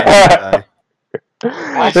the guy.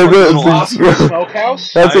 That's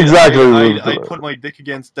exactly. I'd put my dick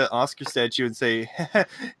against the Oscar statue and say,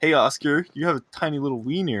 "Hey, Oscar, you have a tiny little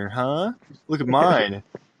wiener, huh? Look at mine.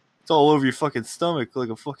 It's all over your fucking stomach, like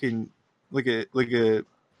a fucking, like a, I don't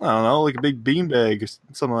know, like a big beanbag or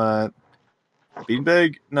something like that.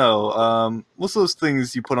 Beanbag? No. What's those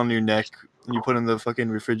things you put on your neck and you put in the fucking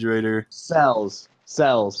refrigerator? Cells.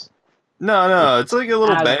 No, it's like a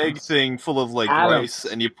little bag thing full of like rice,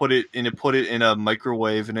 and you put it in a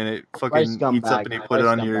microwave, and then it fucking heats up, and you put it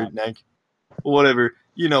on your neck. Whatever,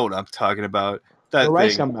 you know what I'm talking about. That thing.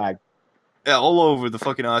 Rice bag. Yeah, all over the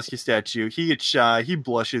fucking Oscar statue. He gets shy, he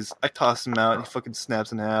blushes. I toss him out, he fucking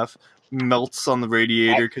snaps in half, melts on the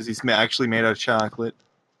radiator because he's actually made out of chocolate.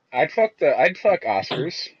 I'd fuck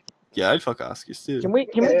Oscars. Yeah, I'd fuck Oscars too. Can we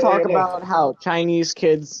talk about how Chinese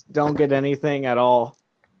kids don't get anything at all?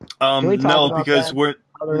 No, because we're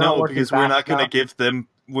not gonna give them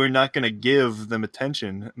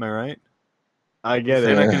attention. Am I right? I get it.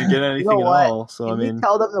 They're not gonna get anything at all. So Can we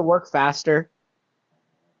tell them to work faster?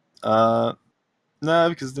 No,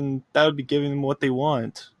 because then that would be giving them what they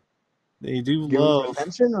want. They do love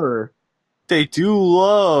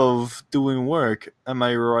doing work. Am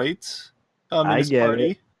I right? I get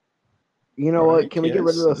it. You know what? Can we get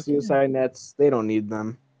rid of those suicide nets? They don't need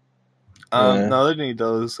them. No, they need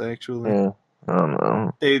those actually. Yeah, I don't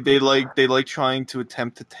know. They like trying to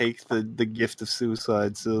attempt to take the gift of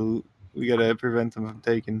suicide, so we gotta prevent them from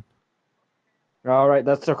taking. All right,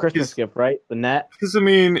 that's their Christmas gift, right? The net. Because I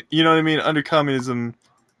mean, you know what I mean. Under communism,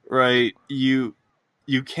 right? You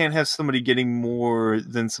can't have somebody getting more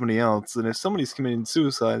than somebody else, and if somebody's committing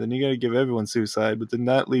suicide, then you gotta give everyone suicide. But then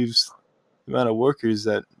that leaves the amount of workers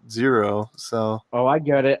at 0. So. Oh, I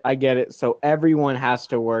get it. So everyone has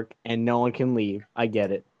to work, and no one can leave. I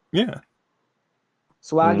get it. Yeah.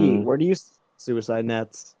 Swaggy, where do you suicide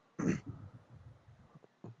nets?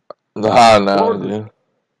 No, dude.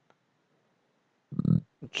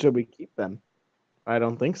 Should we keep them? I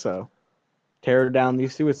don't think so. Tear down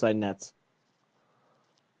these suicide nets.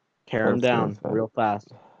 Tear them down real fast.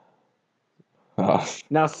 Oh.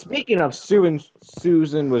 Now, speaking of Susan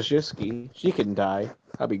Wojcicki, she can die.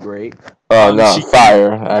 That'd be great. Oh no,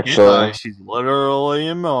 fire! Actually, she's literally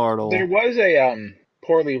immortal. There was a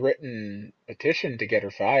poorly written petition to get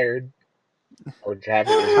her fired, or to have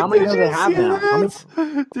her. How many does it have now?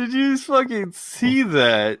 Did you fucking see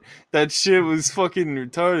that? That shit was fucking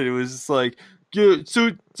retarded. It was just like,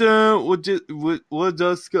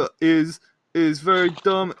 Wadaska is very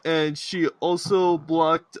dumb, and she also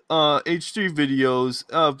blocked H3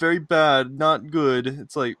 videos. Very bad, not good.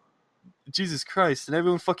 It's like, Jesus Christ, and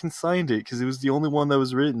everyone fucking signed it because it was the only one that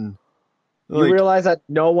was written. You realize that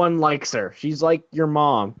no one likes her. She's like your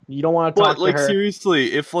mom. You don't want to talk to her.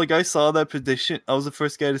 Seriously, if like I saw that petition, I was the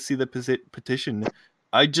first guy to see that petition.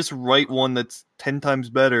 I'd just write one that's 10 times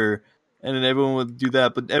better, and then everyone would do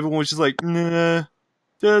that. But everyone was just like, nah,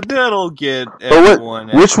 that'll get everyone.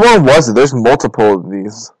 Which one was it? There's multiple of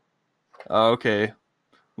these. Okay,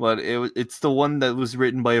 but it's the one that was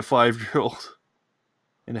written by a 5-year-old,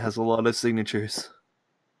 and it has a lot of signatures.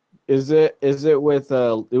 Is it with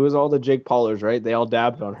it was all the Jake Paulers, right? They all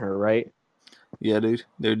dabbed on her, right? Yeah, dude.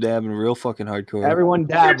 They're dabbing real fucking hardcore. Everyone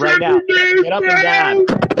dab right now. Get up and dab.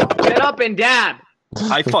 Get up and dab.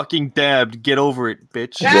 I fucking dabbed. Get over it,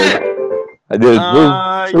 bitch. Dab. I did.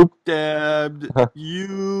 I dabbed.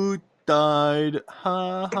 You died.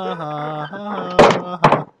 Ha ha ha ha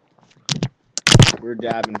ha. We're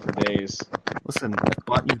dabbing for days. Listen, I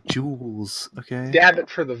bought you jewels, okay? Dab it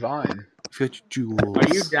for the vine. I've got jewels.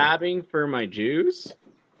 Are you dabbing for my Jews?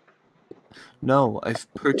 No, I've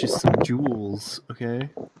purchased some jewels, okay?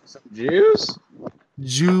 Some Jews?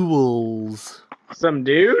 Jewels. Some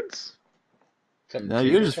dudes? Now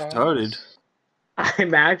you're just retarded.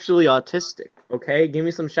 I'm actually autistic, okay? Give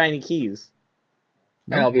me some shiny keys.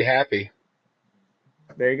 And I'll be happy.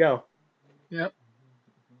 There you go. Yep.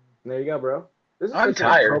 There you go, bro. This is I'm an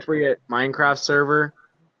tired. appropriate Minecraft server.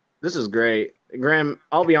 This is great. Graham,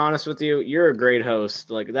 I'll be honest with you. You're a great host.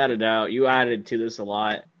 Like, without a doubt. You added to this a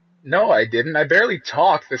lot. No, I didn't. I barely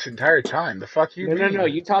talked this entire time. The fuck you mean? No.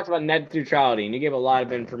 You talked about net neutrality, and you gave a lot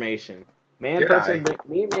of information. Me and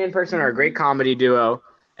Man Person are a great comedy duo,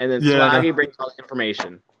 and then Swaggy brings all the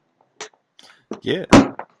information. Yeah.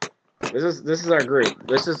 This is our group.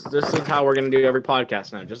 This is how we're gonna do every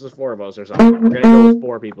podcast now. Just as 4 of us or something. We're gonna go with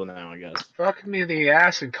 4 people now, I guess. Fuck me in the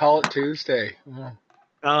ass and call it Tuesday.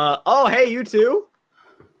 Oh, hey, you two.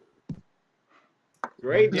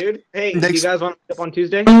 Great, dude. Hey, do you guys want to meet up on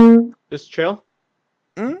Tuesday? Just chill.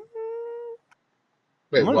 Wait,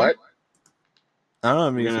 what? I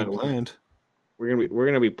don't have anything planned. We're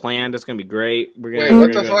gonna be planned. It's gonna be great. Wait,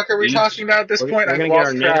 what the fuck are we talking about at this point? We're gonna get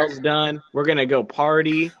our nails done. We're gonna go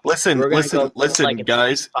party. Listen, like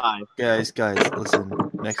guys.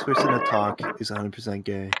 Listen. Next person to talk is 100%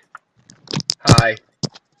 gay. Hi.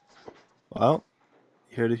 Well,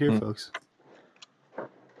 you heard it here, folks.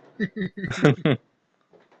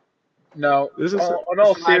 No, this is in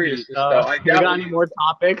all seriousness, though. You got any more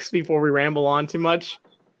topics before we ramble on too much?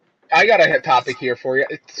 I got a topic here for you.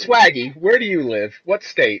 Swaggy, where do you live? What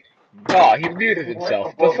state? Oh, he muted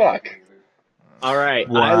himself. The fuck? All right.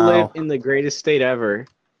 Wow. I live in the greatest state ever,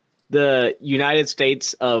 the United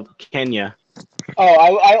States of Kenya. Oh,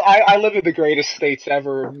 I live in the greatest states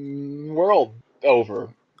ever, world over.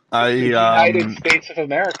 The United States of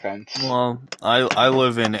America. Well, I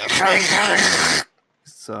live in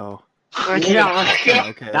so. Okay.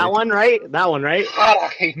 That one, right?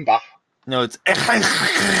 No, it's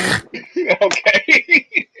okay.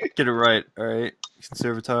 Get it right, all right.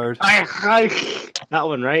 Conservatard. That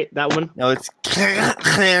one, right? That one. No, it's. I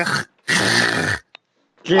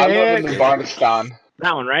live in Afghanistan.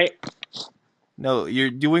 That one, right? No,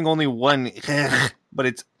 you're doing only one, but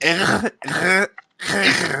it's.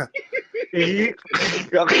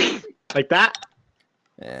 Like that?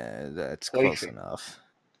 Yeah, that's close enough.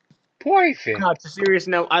 Poison. No, it's a serious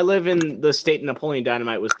note. I live in the state Napoleon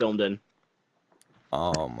Dynamite was filmed in.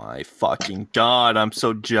 Oh my fucking god! I'm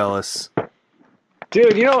so jealous.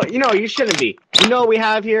 Dude, you know, you shouldn't be. You know what we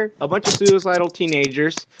have here? A bunch of suicidal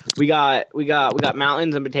teenagers. We got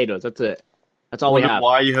mountains and potatoes. That's it. That's all we have.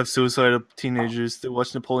 Why you have suicidal teenagers that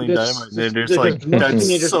watch Napoleon Dynamite? They're just like, that's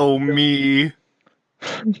that's so me.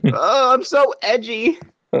 Oh, I'm so edgy.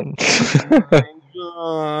 Oh my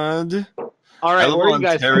god. All right, where are you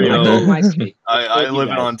guys from? I live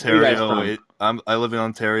in Ontario. I live in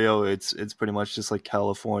Ontario. It's pretty much just like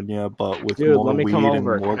California, but with more weed and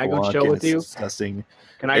more guac, and it's disgusting.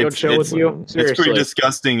 Can I go chill with you? Seriously. It's pretty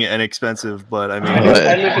disgusting and expensive, but I mean,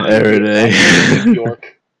 every day. New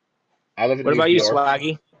York. I live in What New about you, York.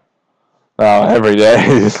 Swaggy? Oh, every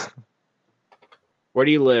day. Where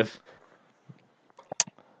do you live?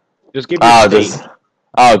 Just give me a state.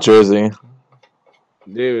 Jersey.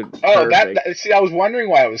 Dude. Oh, that. See, I was wondering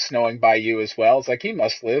why it was snowing by you as well. It's like he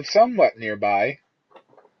must live somewhat nearby.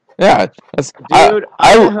 Yeah, that's, dude.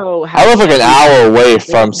 I live like an hour away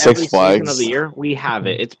from Six Flags. Season of the year, we have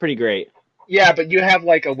it. It's pretty great. Yeah, but you have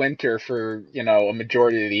like a winter for a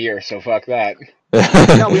majority of the year, so fuck that.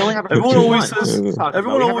 No, we only have it for Everyone 2 always months. says.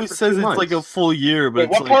 Everyone always says it's like a full year, but Wait,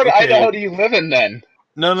 it's what like, part of okay. Idaho do you live in then?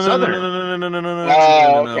 No.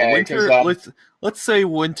 Oh, okay, Winter. 'cause, Let's say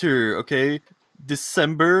winter. Okay,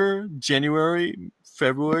 December, January,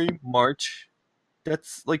 February, March.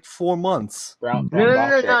 That's like 4 months. Brown No.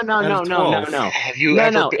 Have you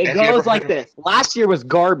ever? No. It have you ever goes like heard of- this. Last year was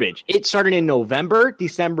garbage. It started in November,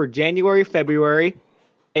 December, January, February.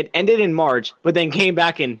 It ended in March, but then came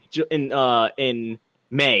back in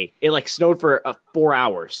May. It like snowed for 4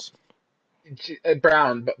 hours.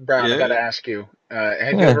 Brown, I Yeah. gotta ask you.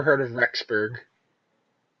 Have you ever heard of Rexburg?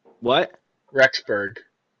 What? Rexburg.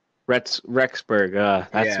 Rexburg.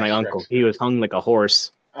 That's Yes, my uncle. Rex. He was hung like a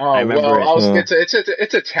horse. Oh, I remember well, it.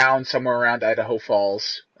 it's a town somewhere around Idaho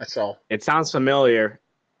Falls. That's all. It sounds familiar.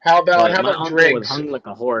 How But about my uncle was Driggs? hung like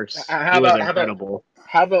a horse. How He was about- incredible.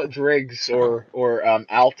 How about Driggs or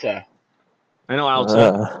Alta? I know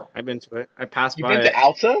Alta. I've been to it. I passed You've by been it. to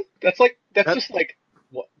Alta? That's just like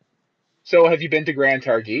what? So have you been to Grand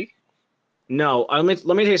Targhee? No, let me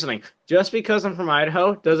tell you something. Just because I'm from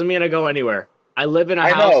Idaho doesn't mean I go anywhere. I live in a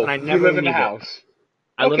I house know and I you never live in a leave it. house.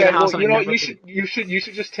 I live in a house well, and I never you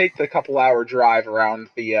should just take the couple-hour drive around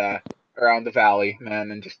the valley,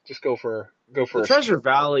 man, and just go for The a Treasure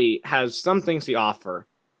Valley has some things to offer.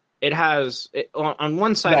 It has on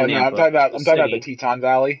one side No, of no, Nampa. I'm talking about the city. Teton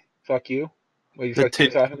Valley. Fuck you. What are you The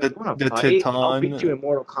fucking talking about? You wanna the fight? I'll beat you Teton. in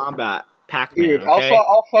Mortal Kombat, Pac-Man. Dude, Okay,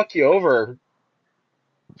 I'll fuck you over.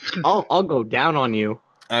 I'll go down on you.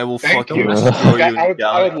 I will Thank fucking you. destroy you.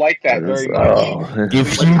 I would like that very much.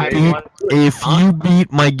 If you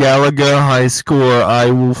beat my Galaga high score, I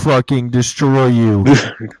will fucking destroy you.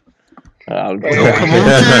 I'll come over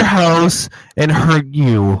to your house and hurt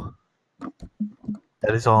you.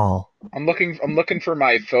 That is all. I'm looking for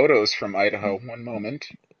my photos from Idaho. One moment.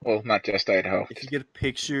 Well, not just Idaho. If you get a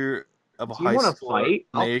picture of a Do you high want to score fight? in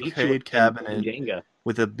I'll an beat you arcade in cabinet Jenga.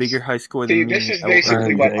 with a bigger high score See, than me, this is I will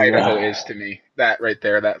basically hurt what you. Idaho is to me. That right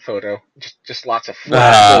there, that photo. Just lots of Wait,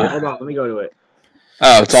 flat. hold on, let me go to it.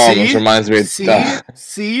 Oh, it's almost reminds me.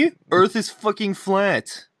 See? Earth is fucking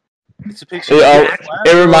flat. It's a picture.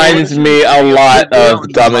 It reminds me a lot of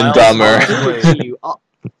Dumb and Dumber.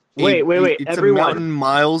 Wait, It's everyone. a mountain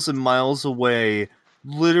miles and miles away.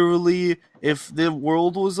 Literally, if the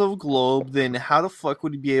world was a globe, then how the fuck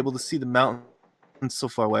would you be able to see the mountains so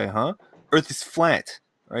far away, huh? Earth is flat,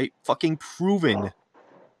 right? Fucking proven.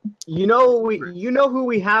 You know who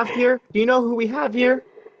we have here? Do you know who we have here?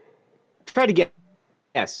 Try to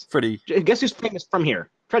guess. Freddy. Guess who's famous from here?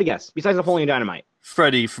 Try to guess. Besides Napoleon Dynamite.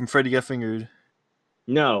 Freddy from Freddy Got Fingered.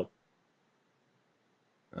 No.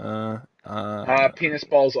 Penis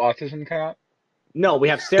balls autism cop. No, we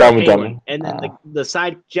have Sarah Dumb and Palin, Dumber. and then the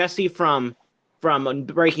side Jesse from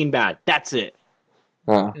Breaking Bad. That's it.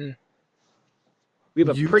 We have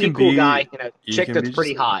a You pretty can cool be- guy and a you chick can that's be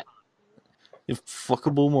pretty just- hot. A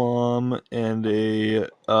fuckable mom and a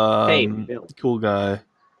Hey, Bill. cool guy.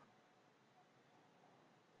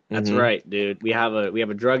 That's Mhm. right, dude. We have a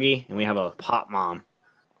druggie and we have a hot mom.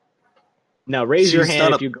 Now raise your She's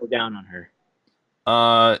hand not if you go down on her.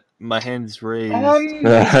 My hand's raised.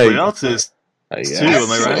 Hey, What else is I too? guess.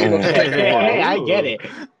 Am I right? Hey, I get it.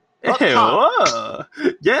 Up Hey, top. whoa.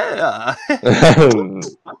 Yeah.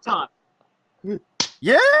 Up top.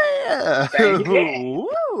 Yeah. Thank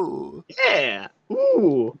Woo. Yeah.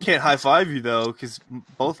 Ooh. Can't high five you though, because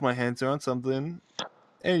both my hands are on something.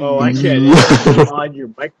 Hey. Oh, I get it. On your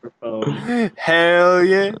microphone. Hell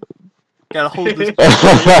yeah. Gotta hold this.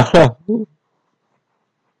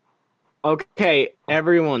 Okay,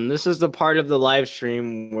 everyone. This is the part of the live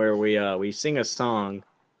stream where we sing a song.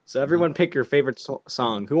 So everyone pick your favorite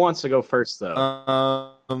song. Who wants to go first,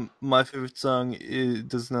 though? My favorite song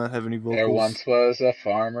does not have any vocals. There once was a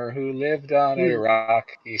farmer who lived on a rock.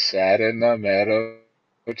 He sat in the meadow,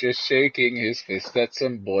 just shaking his fist at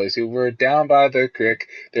some boys who were down by the creek.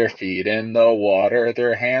 Their feet in the water,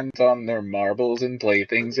 their hands on their marbles and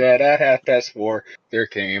playthings. At 4:30, there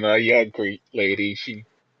came a young Greek lady.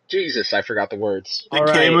 Jesus, I forgot the words. There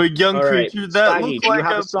came a young creature that Spaggy, looked do you like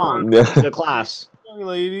have a a song? Yeah. The class. young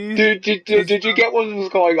lady. Did you get what was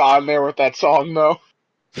going on there with that song, though?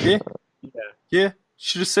 Yeah.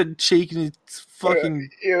 Should have said shaking its fucking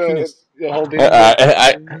penis. The whole dude.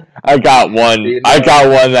 I got one. I got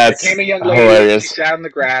one that's There came a young lady. She hilarious. sat on the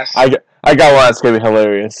grass. I got one that's gonna be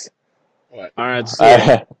hilarious. What? All right,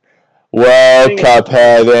 so Well,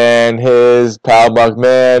 Cuphead and his pal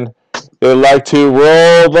Mugman, they like to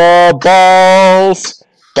roll the balls.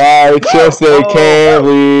 By chips they can't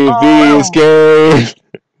leave these games.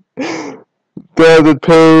 Gotta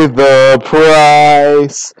pay the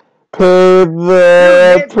price. Pay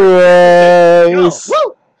the price.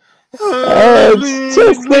 Woo! It's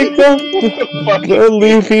just like the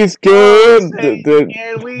Leafy's game.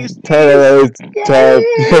 And we The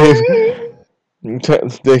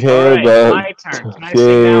game Alright, about my turn. Can I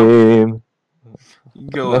sing now? game.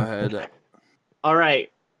 Go ahead.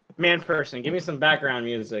 Alright, man person, give me some background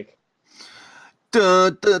music.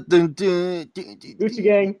 Gucci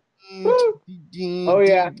Gang. Woo! Oh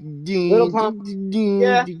yeah. Little Pump.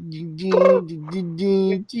 Yeah.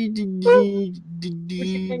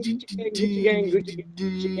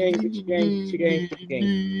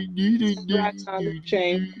 Rats on the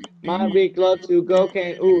chain. My big love to go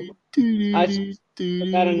can. Ooh. I just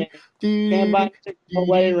got a name. Can't buy a ticket for a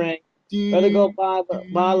wedding ring. Rather go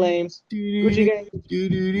buy lames. Gucci gang.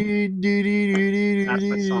 That's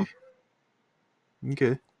my song.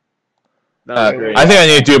 Okay. That was great. I think I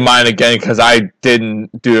need to do mine again because I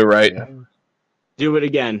didn't do it right. Do it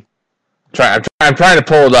again. I'm trying to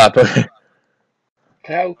pull it up.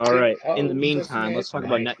 Alright, in the meantime, let's talk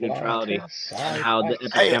about net neutrality and how the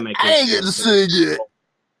epidemic I ain't gonna say it.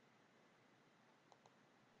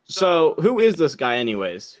 So, who is this guy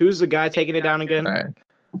anyways? Who's the guy taking it down again? Alright.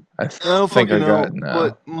 I don't think fucking I know, got it now.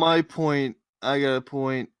 but my point, I got a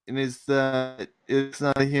point, and it's that it's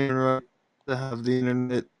not a human right to have the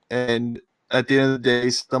internet, and at the end of the day,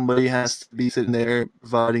 somebody has to be sitting there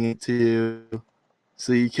providing it to you,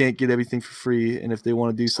 so you can't get everything for free, and if they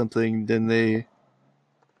want to do something, then they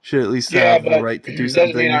should at least have the right to do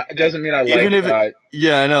something. It doesn't mean I Even like if it,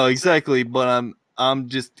 yeah, I know, exactly, but I'm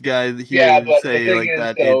just the guy here yeah, to but say the thing like is,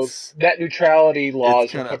 that. though, It's net neutrality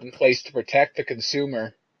laws kinda- were put in place to protect the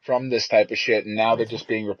consumer from this type of shit, and now they're just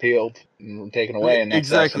being repealed and taken away, and that's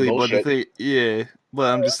exactly, some but the bullshit. thing, yeah,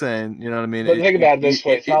 but I'm just saying, you know what I mean? But think about it this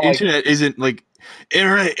way, it's not like- internet isn't like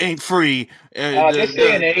internet ain't free. This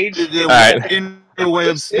day and age, Alright.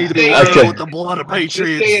 Interwebs This need to day be and filled age- with the blood of this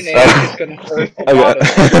day and patriots. age is going to hurt a lot of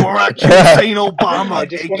people. Or I can't say Obama, I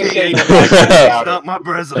just wanna aka say he's one last thing about not my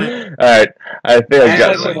president. Alright, I think I And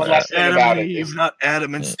got listen, it. one last thing Adam about and it. Eve, not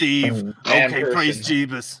Adam and Steve. Man Okay, person. praise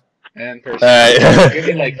Jeebus. And person. Alright. Give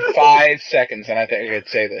me like 5 seconds, and I think I could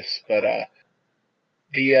say this. But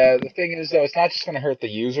the thing is, though, it's not just going to hurt the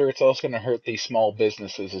user; it's also going to hurt the small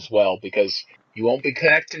businesses as well, because you won't be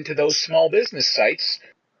connecting to those small business sites.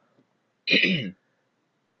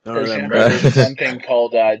 For example, there's one thing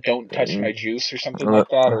called "Don't Touch My Juice" or something like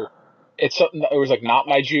that, or it's something. It was like "Not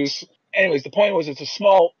My Juice." Anyways, the point was it's a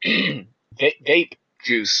small vape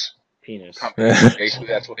juice Penis. company. Basically,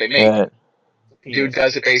 that's what they make. Dude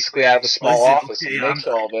does it basically out of a small office and makes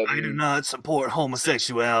all of it. I do not support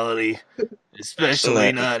homosexuality,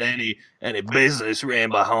 especially not any business ran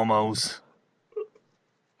by homos.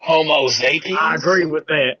 Homo sapiens? I agree with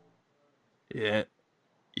that. Yeah.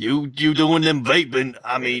 You doing them vaping,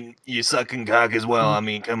 I mean, you sucking cock as well, I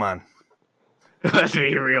mean, come on. Let's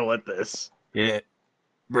be real with this. Yeah.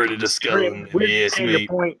 Brita the skull and We're yes, saying the mate.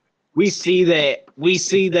 point. We see that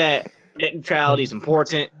net neutrality is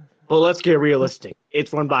important, but let's get realistic.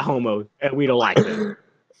 It's run by homos, and we don't like them.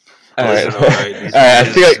 Alright. Listen, alright, these I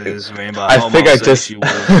think businesses ran by I think I just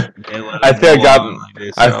homosexuals. Can't let I them think I go got on like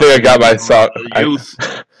this. I think I got my song. Youth.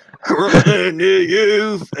 Running the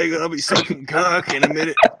youth. They gonna be sucking cock in a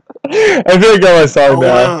minute. I think I got my song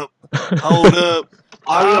now. Hold up.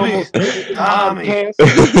 Tommy.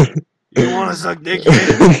 You wanna suck dick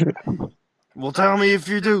yet? Well, tell me if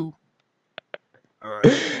you do. Alright.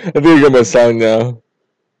 I think I got my song now.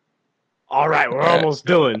 All right, we're almost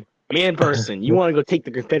done. Man person, you want to go take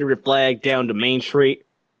the Confederate flag down to Main Street?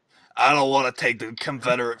 I don't want to take the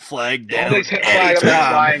Confederate flag down. Only flag I'm not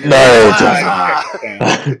flying. No.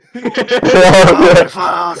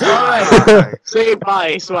 Say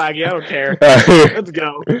bye, Swaggy. I don't care. Let's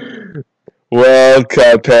go. World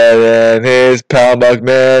Cup head and his pal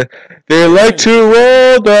Mugman. They like to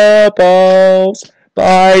roll the balls.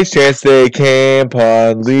 By chance they came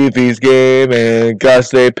upon Levy's game and Gus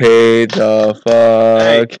they paid the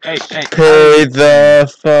fuck. Paid the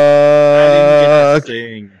fuck.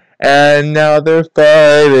 And now they're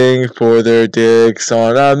fighting for their dicks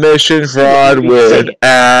on a mission fraud with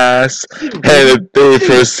ass. And they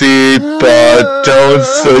proceed but don't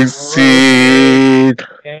succeed.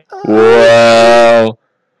 Well,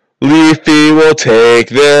 Leafy will take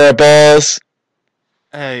their balls.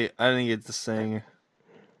 Hey, I didn't get to sing.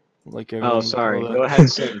 Like Oh, sorry. Go ahead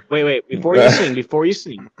and sing. Wait. Before you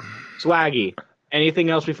sing. Swaggy,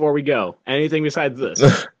 anything else before we go? Anything besides this?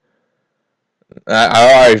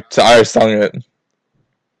 I already sung it.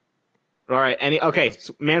 All right. Okay.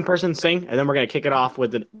 So man, person, sing, and then we're gonna kick it off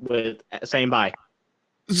with saying bye.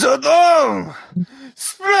 Zadom!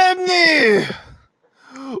 Spremny!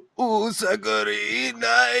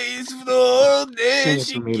 Usakarina is Sing it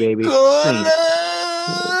for me, baby. Sing it.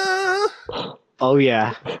 Oh,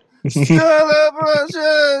 yeah. Stella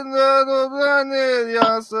Brashena Dobrane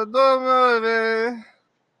Yasadomove.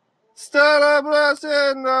 Stella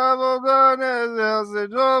Brashena Dobrane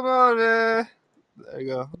Yasadomove. There you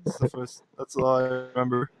go. That's the first. That's all I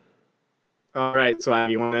remember. All right, so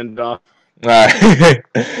you want to end it off? Alright,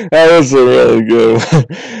 that was a really good one.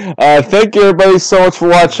 Thank you everybody so much for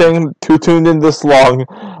watching, who tuned in this long.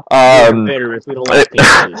 Bitter if we don't like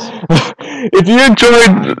penises. If you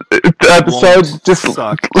enjoyed the episode, just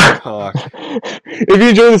suck cock. if you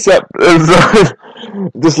enjoyed this episode,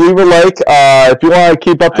 just leave a like. If you want to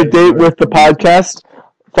keep up to date with the podcast,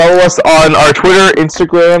 follow us on our Twitter,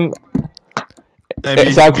 Instagram. And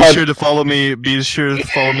be sure to follow me. Be sure to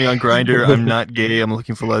follow me on Grindr. I'm not gay. I'm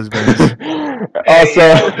looking for lesbians.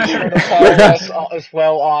 Also, be sure to follow us as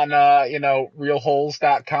well on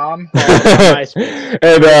realholes.com.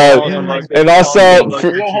 and also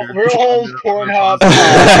Real Holes, Pornhub.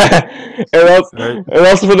 and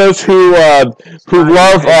also for those who love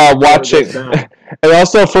watching, and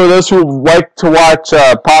also for those who like to watch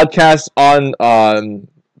podcasts on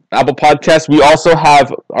Apple Podcasts, we also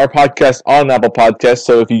have our podcast on Apple Podcasts.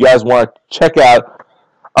 So if you guys want to check out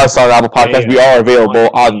us on Apple Podcasts, we are available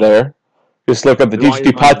on there. Just look up the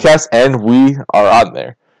D2D Podcast, and we are on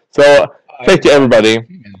there. So thank you, everybody,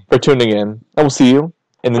 for tuning in, and we'll see you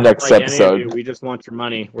in the next episode. We just want your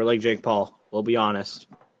money. We're like Jake Paul. We'll be honest.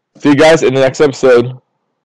 See you guys in the next episode.